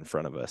wrestling right in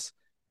front of us.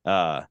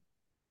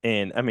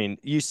 And I mean,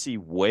 you see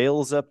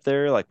whales up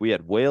there. Like we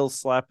had whales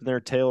slapping their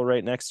tail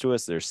right next to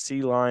us. There's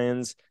sea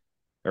lions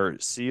or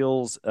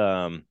seals,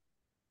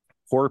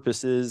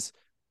 porpoises.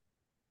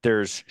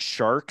 There's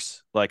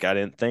sharks. Like I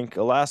didn't think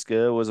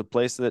Alaska was a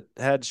place that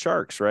had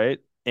sharks, right?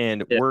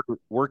 And Yeah.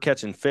 we're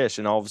catching fish,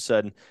 and all of a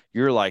sudden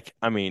you're like,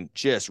 I mean,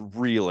 just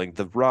reeling.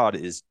 The rod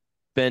is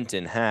bent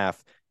in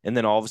half, and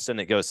then all of a sudden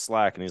it goes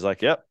slack, and he's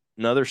like, "Yep,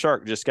 another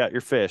shark just got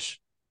your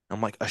fish." I'm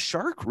like, "A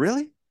shark,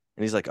 really?"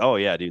 And he's like, "Oh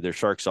yeah, dude, there's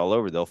sharks all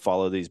over. They'll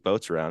follow these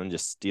boats around and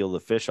just steal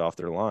the fish off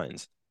their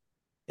lines."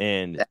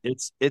 And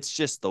it's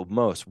just the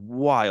most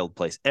wild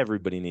place.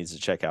 Everybody needs to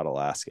check out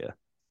Alaska.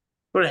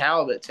 What did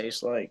halibut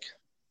taste like?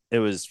 It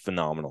was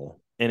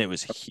phenomenal, and it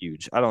was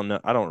huge. I don't know.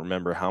 I don't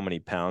remember how many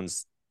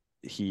pounds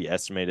he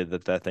estimated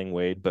that thing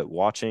weighed, but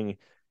watching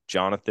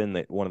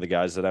Jonathan, one of the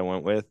guys that I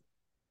went with,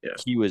 Yeah.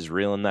 he was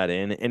reeling that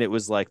in, and it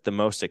was like the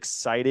most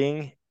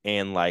exciting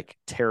and like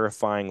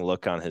terrifying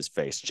look on his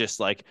face.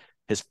 Just like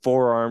his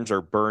forearms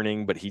are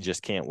burning, but he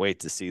just can't wait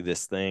to see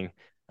this thing.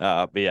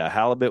 But yeah,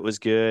 halibut was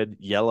good.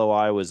 Yellow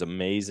eye was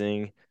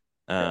amazing.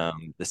 The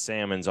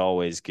salmon's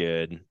always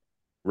good.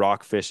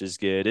 Rockfish is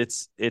good.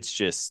 It's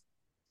just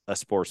a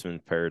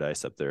sportsman's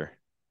paradise up there.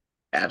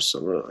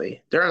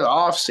 Absolutely. During the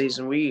off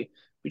season, we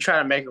try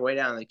to make our way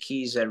down the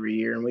Keys every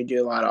year, and we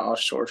do a lot of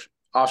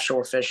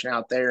offshore fishing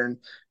out there and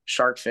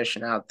shark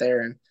fishing out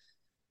there, and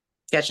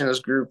catching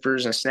those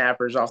groupers and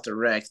snappers off the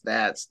wreck.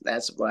 That's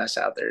a blast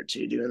out there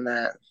too, doing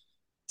that.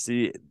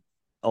 See,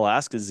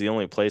 Alaska is the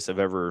only place I've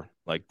ever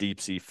like deep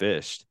sea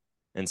fished.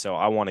 And so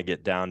I want to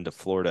get down to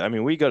Florida. I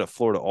mean, we go to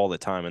Florida all the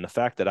time. And the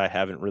fact that I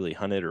haven't really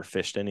hunted or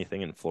fished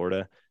anything in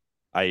Florida,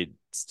 I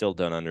still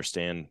don't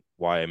understand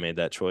why I made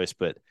that choice,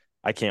 but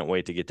I can't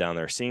wait to get down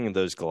there. Seeing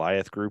those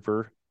Goliath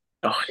grouper.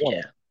 Oh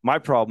yeah. My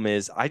problem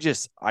is I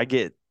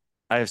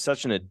have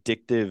such an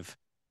addictive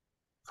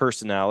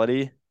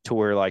personality to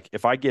where like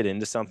if I get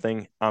into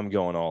something, I'm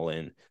going all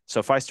in.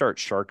 So if I start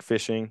shark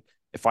fishing,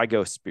 if I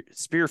go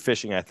spear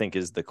fishing, I think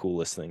is the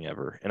coolest thing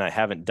ever. And I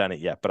haven't done it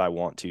yet, but I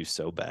want to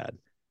so bad.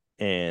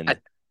 And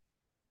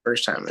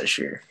First time this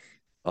year.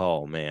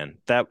 oh man,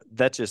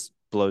 that just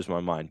blows my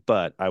mind.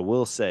 But I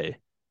will say,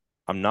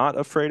 I'm not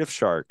afraid of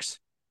sharks,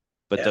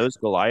 but those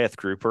Goliath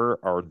grouper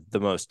are the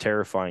most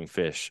terrifying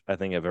fish I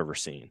think I've ever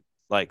seen.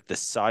 Like the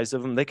size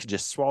of them, they could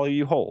just swallow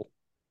you whole.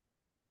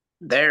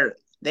 They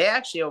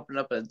actually opened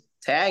up a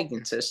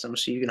tagging system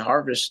so you can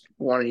harvest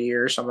one a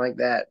year or something like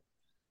that.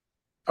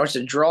 Or it's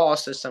a draw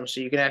system so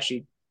you can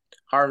actually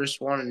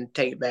harvest one and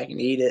take it back and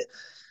eat it.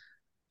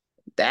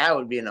 That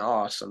would be an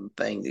awesome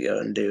thing to go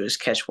and do, is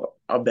catch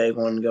a big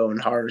one, go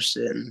and harvest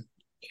it, and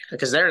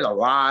because there's a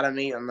lot of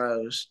meat on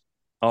those.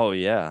 Oh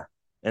yeah.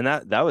 And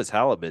that was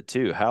halibut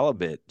too.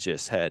 Halibut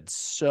just had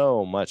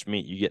so much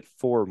meat. You get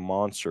 4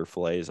 monster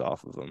fillets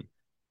off of them.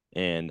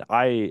 And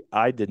I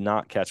did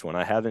not catch one.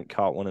 I haven't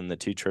caught one in the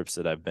 2 trips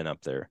that I've been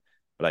up there,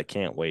 but I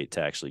can't wait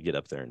to actually get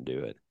up there and do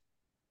it.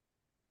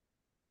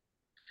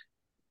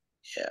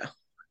 Yeah.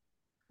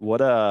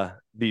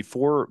 What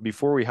before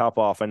we hop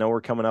off, I know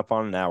we're coming up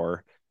on an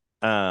hour.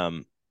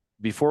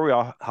 Before we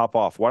hop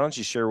off, why don't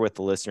you share with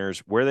the listeners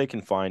where they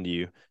can find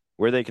you,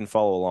 where they can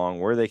follow along,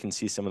 where they can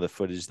see some of the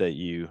footage that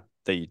you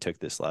took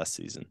this last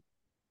season?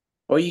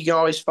 Well, you can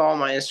always follow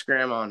my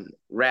Instagram on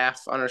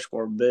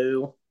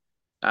Raf_Boo.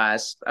 I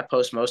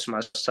post most of my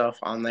stuff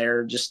on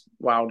there, just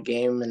wild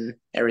game and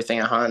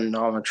everything I hunt and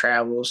all my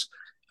travels.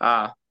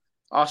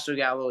 Also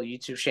got a little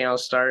YouTube channel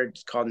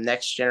started called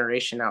Next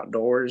Generation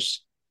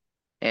Outdoors,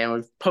 and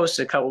we've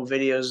posted a couple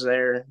videos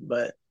there,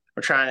 but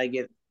we're trying to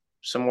get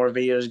some more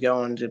videos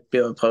going to be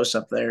able to post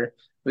up there.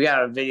 We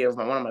got a video of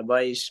one of my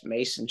buddies,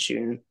 Mason,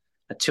 shooting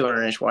a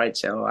 200-inch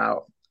whitetail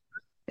out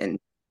in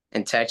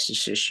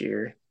Texas this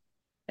year,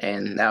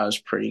 and that was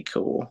pretty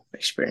cool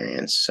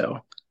experience.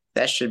 So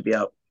that should be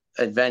up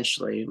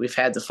eventually. We've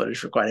had the footage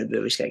for quite a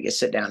bit. We just got to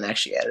sit down and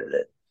actually edit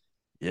it.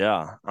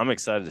 Yeah, I'm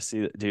excited to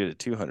see that, dude. A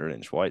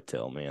 200-inch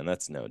whitetail, man,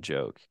 that's no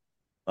joke.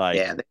 Like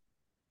Yeah,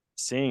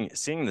 seeing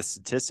the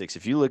statistics.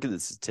 If you look at the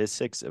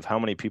statistics of how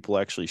many people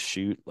actually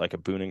shoot like a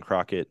Boone and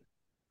Crockett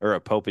or a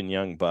Pope and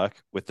Young buck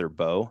with their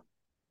bow,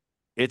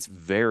 it's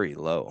very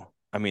low.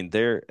 I mean,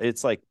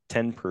 it's like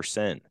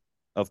 10%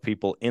 of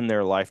people in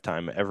their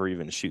lifetime ever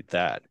even shoot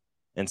that.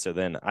 And so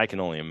then I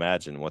can only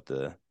imagine what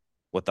the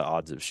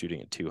odds of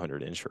shooting a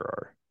 200-incher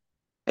are.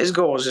 his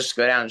goal was just to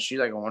go down and shoot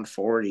like a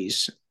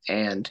 140s,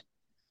 and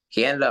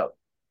he ended up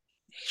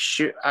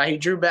he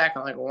drew back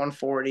on like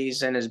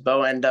 140s, and his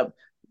bow ended up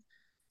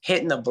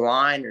hitting the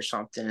blind or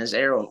something. His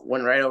arrow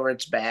went right over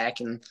its back,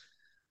 and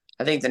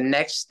I think the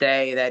next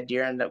day that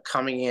deer ended up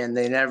coming in.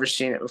 They never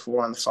seen it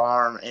before on the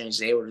farm, and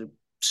he's able to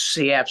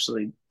see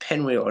absolutely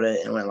pinwheeled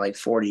it and went like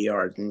 40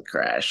 yards and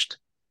crashed.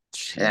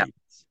 And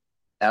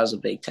that was a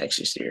big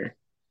Texas deer.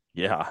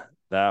 Yeah,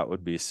 that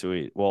would be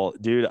sweet. Well,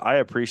 dude, I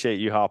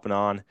appreciate you hopping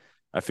on.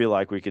 I feel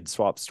like we could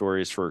swap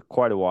stories for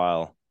quite a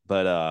while,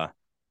 but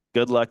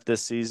good luck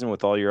this season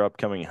with all your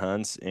upcoming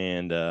hunts,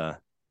 and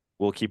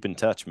we'll keep in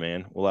touch,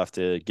 man. We'll have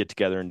to get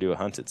together and do a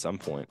hunt at some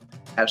point.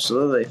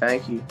 Absolutely.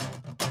 Thank you.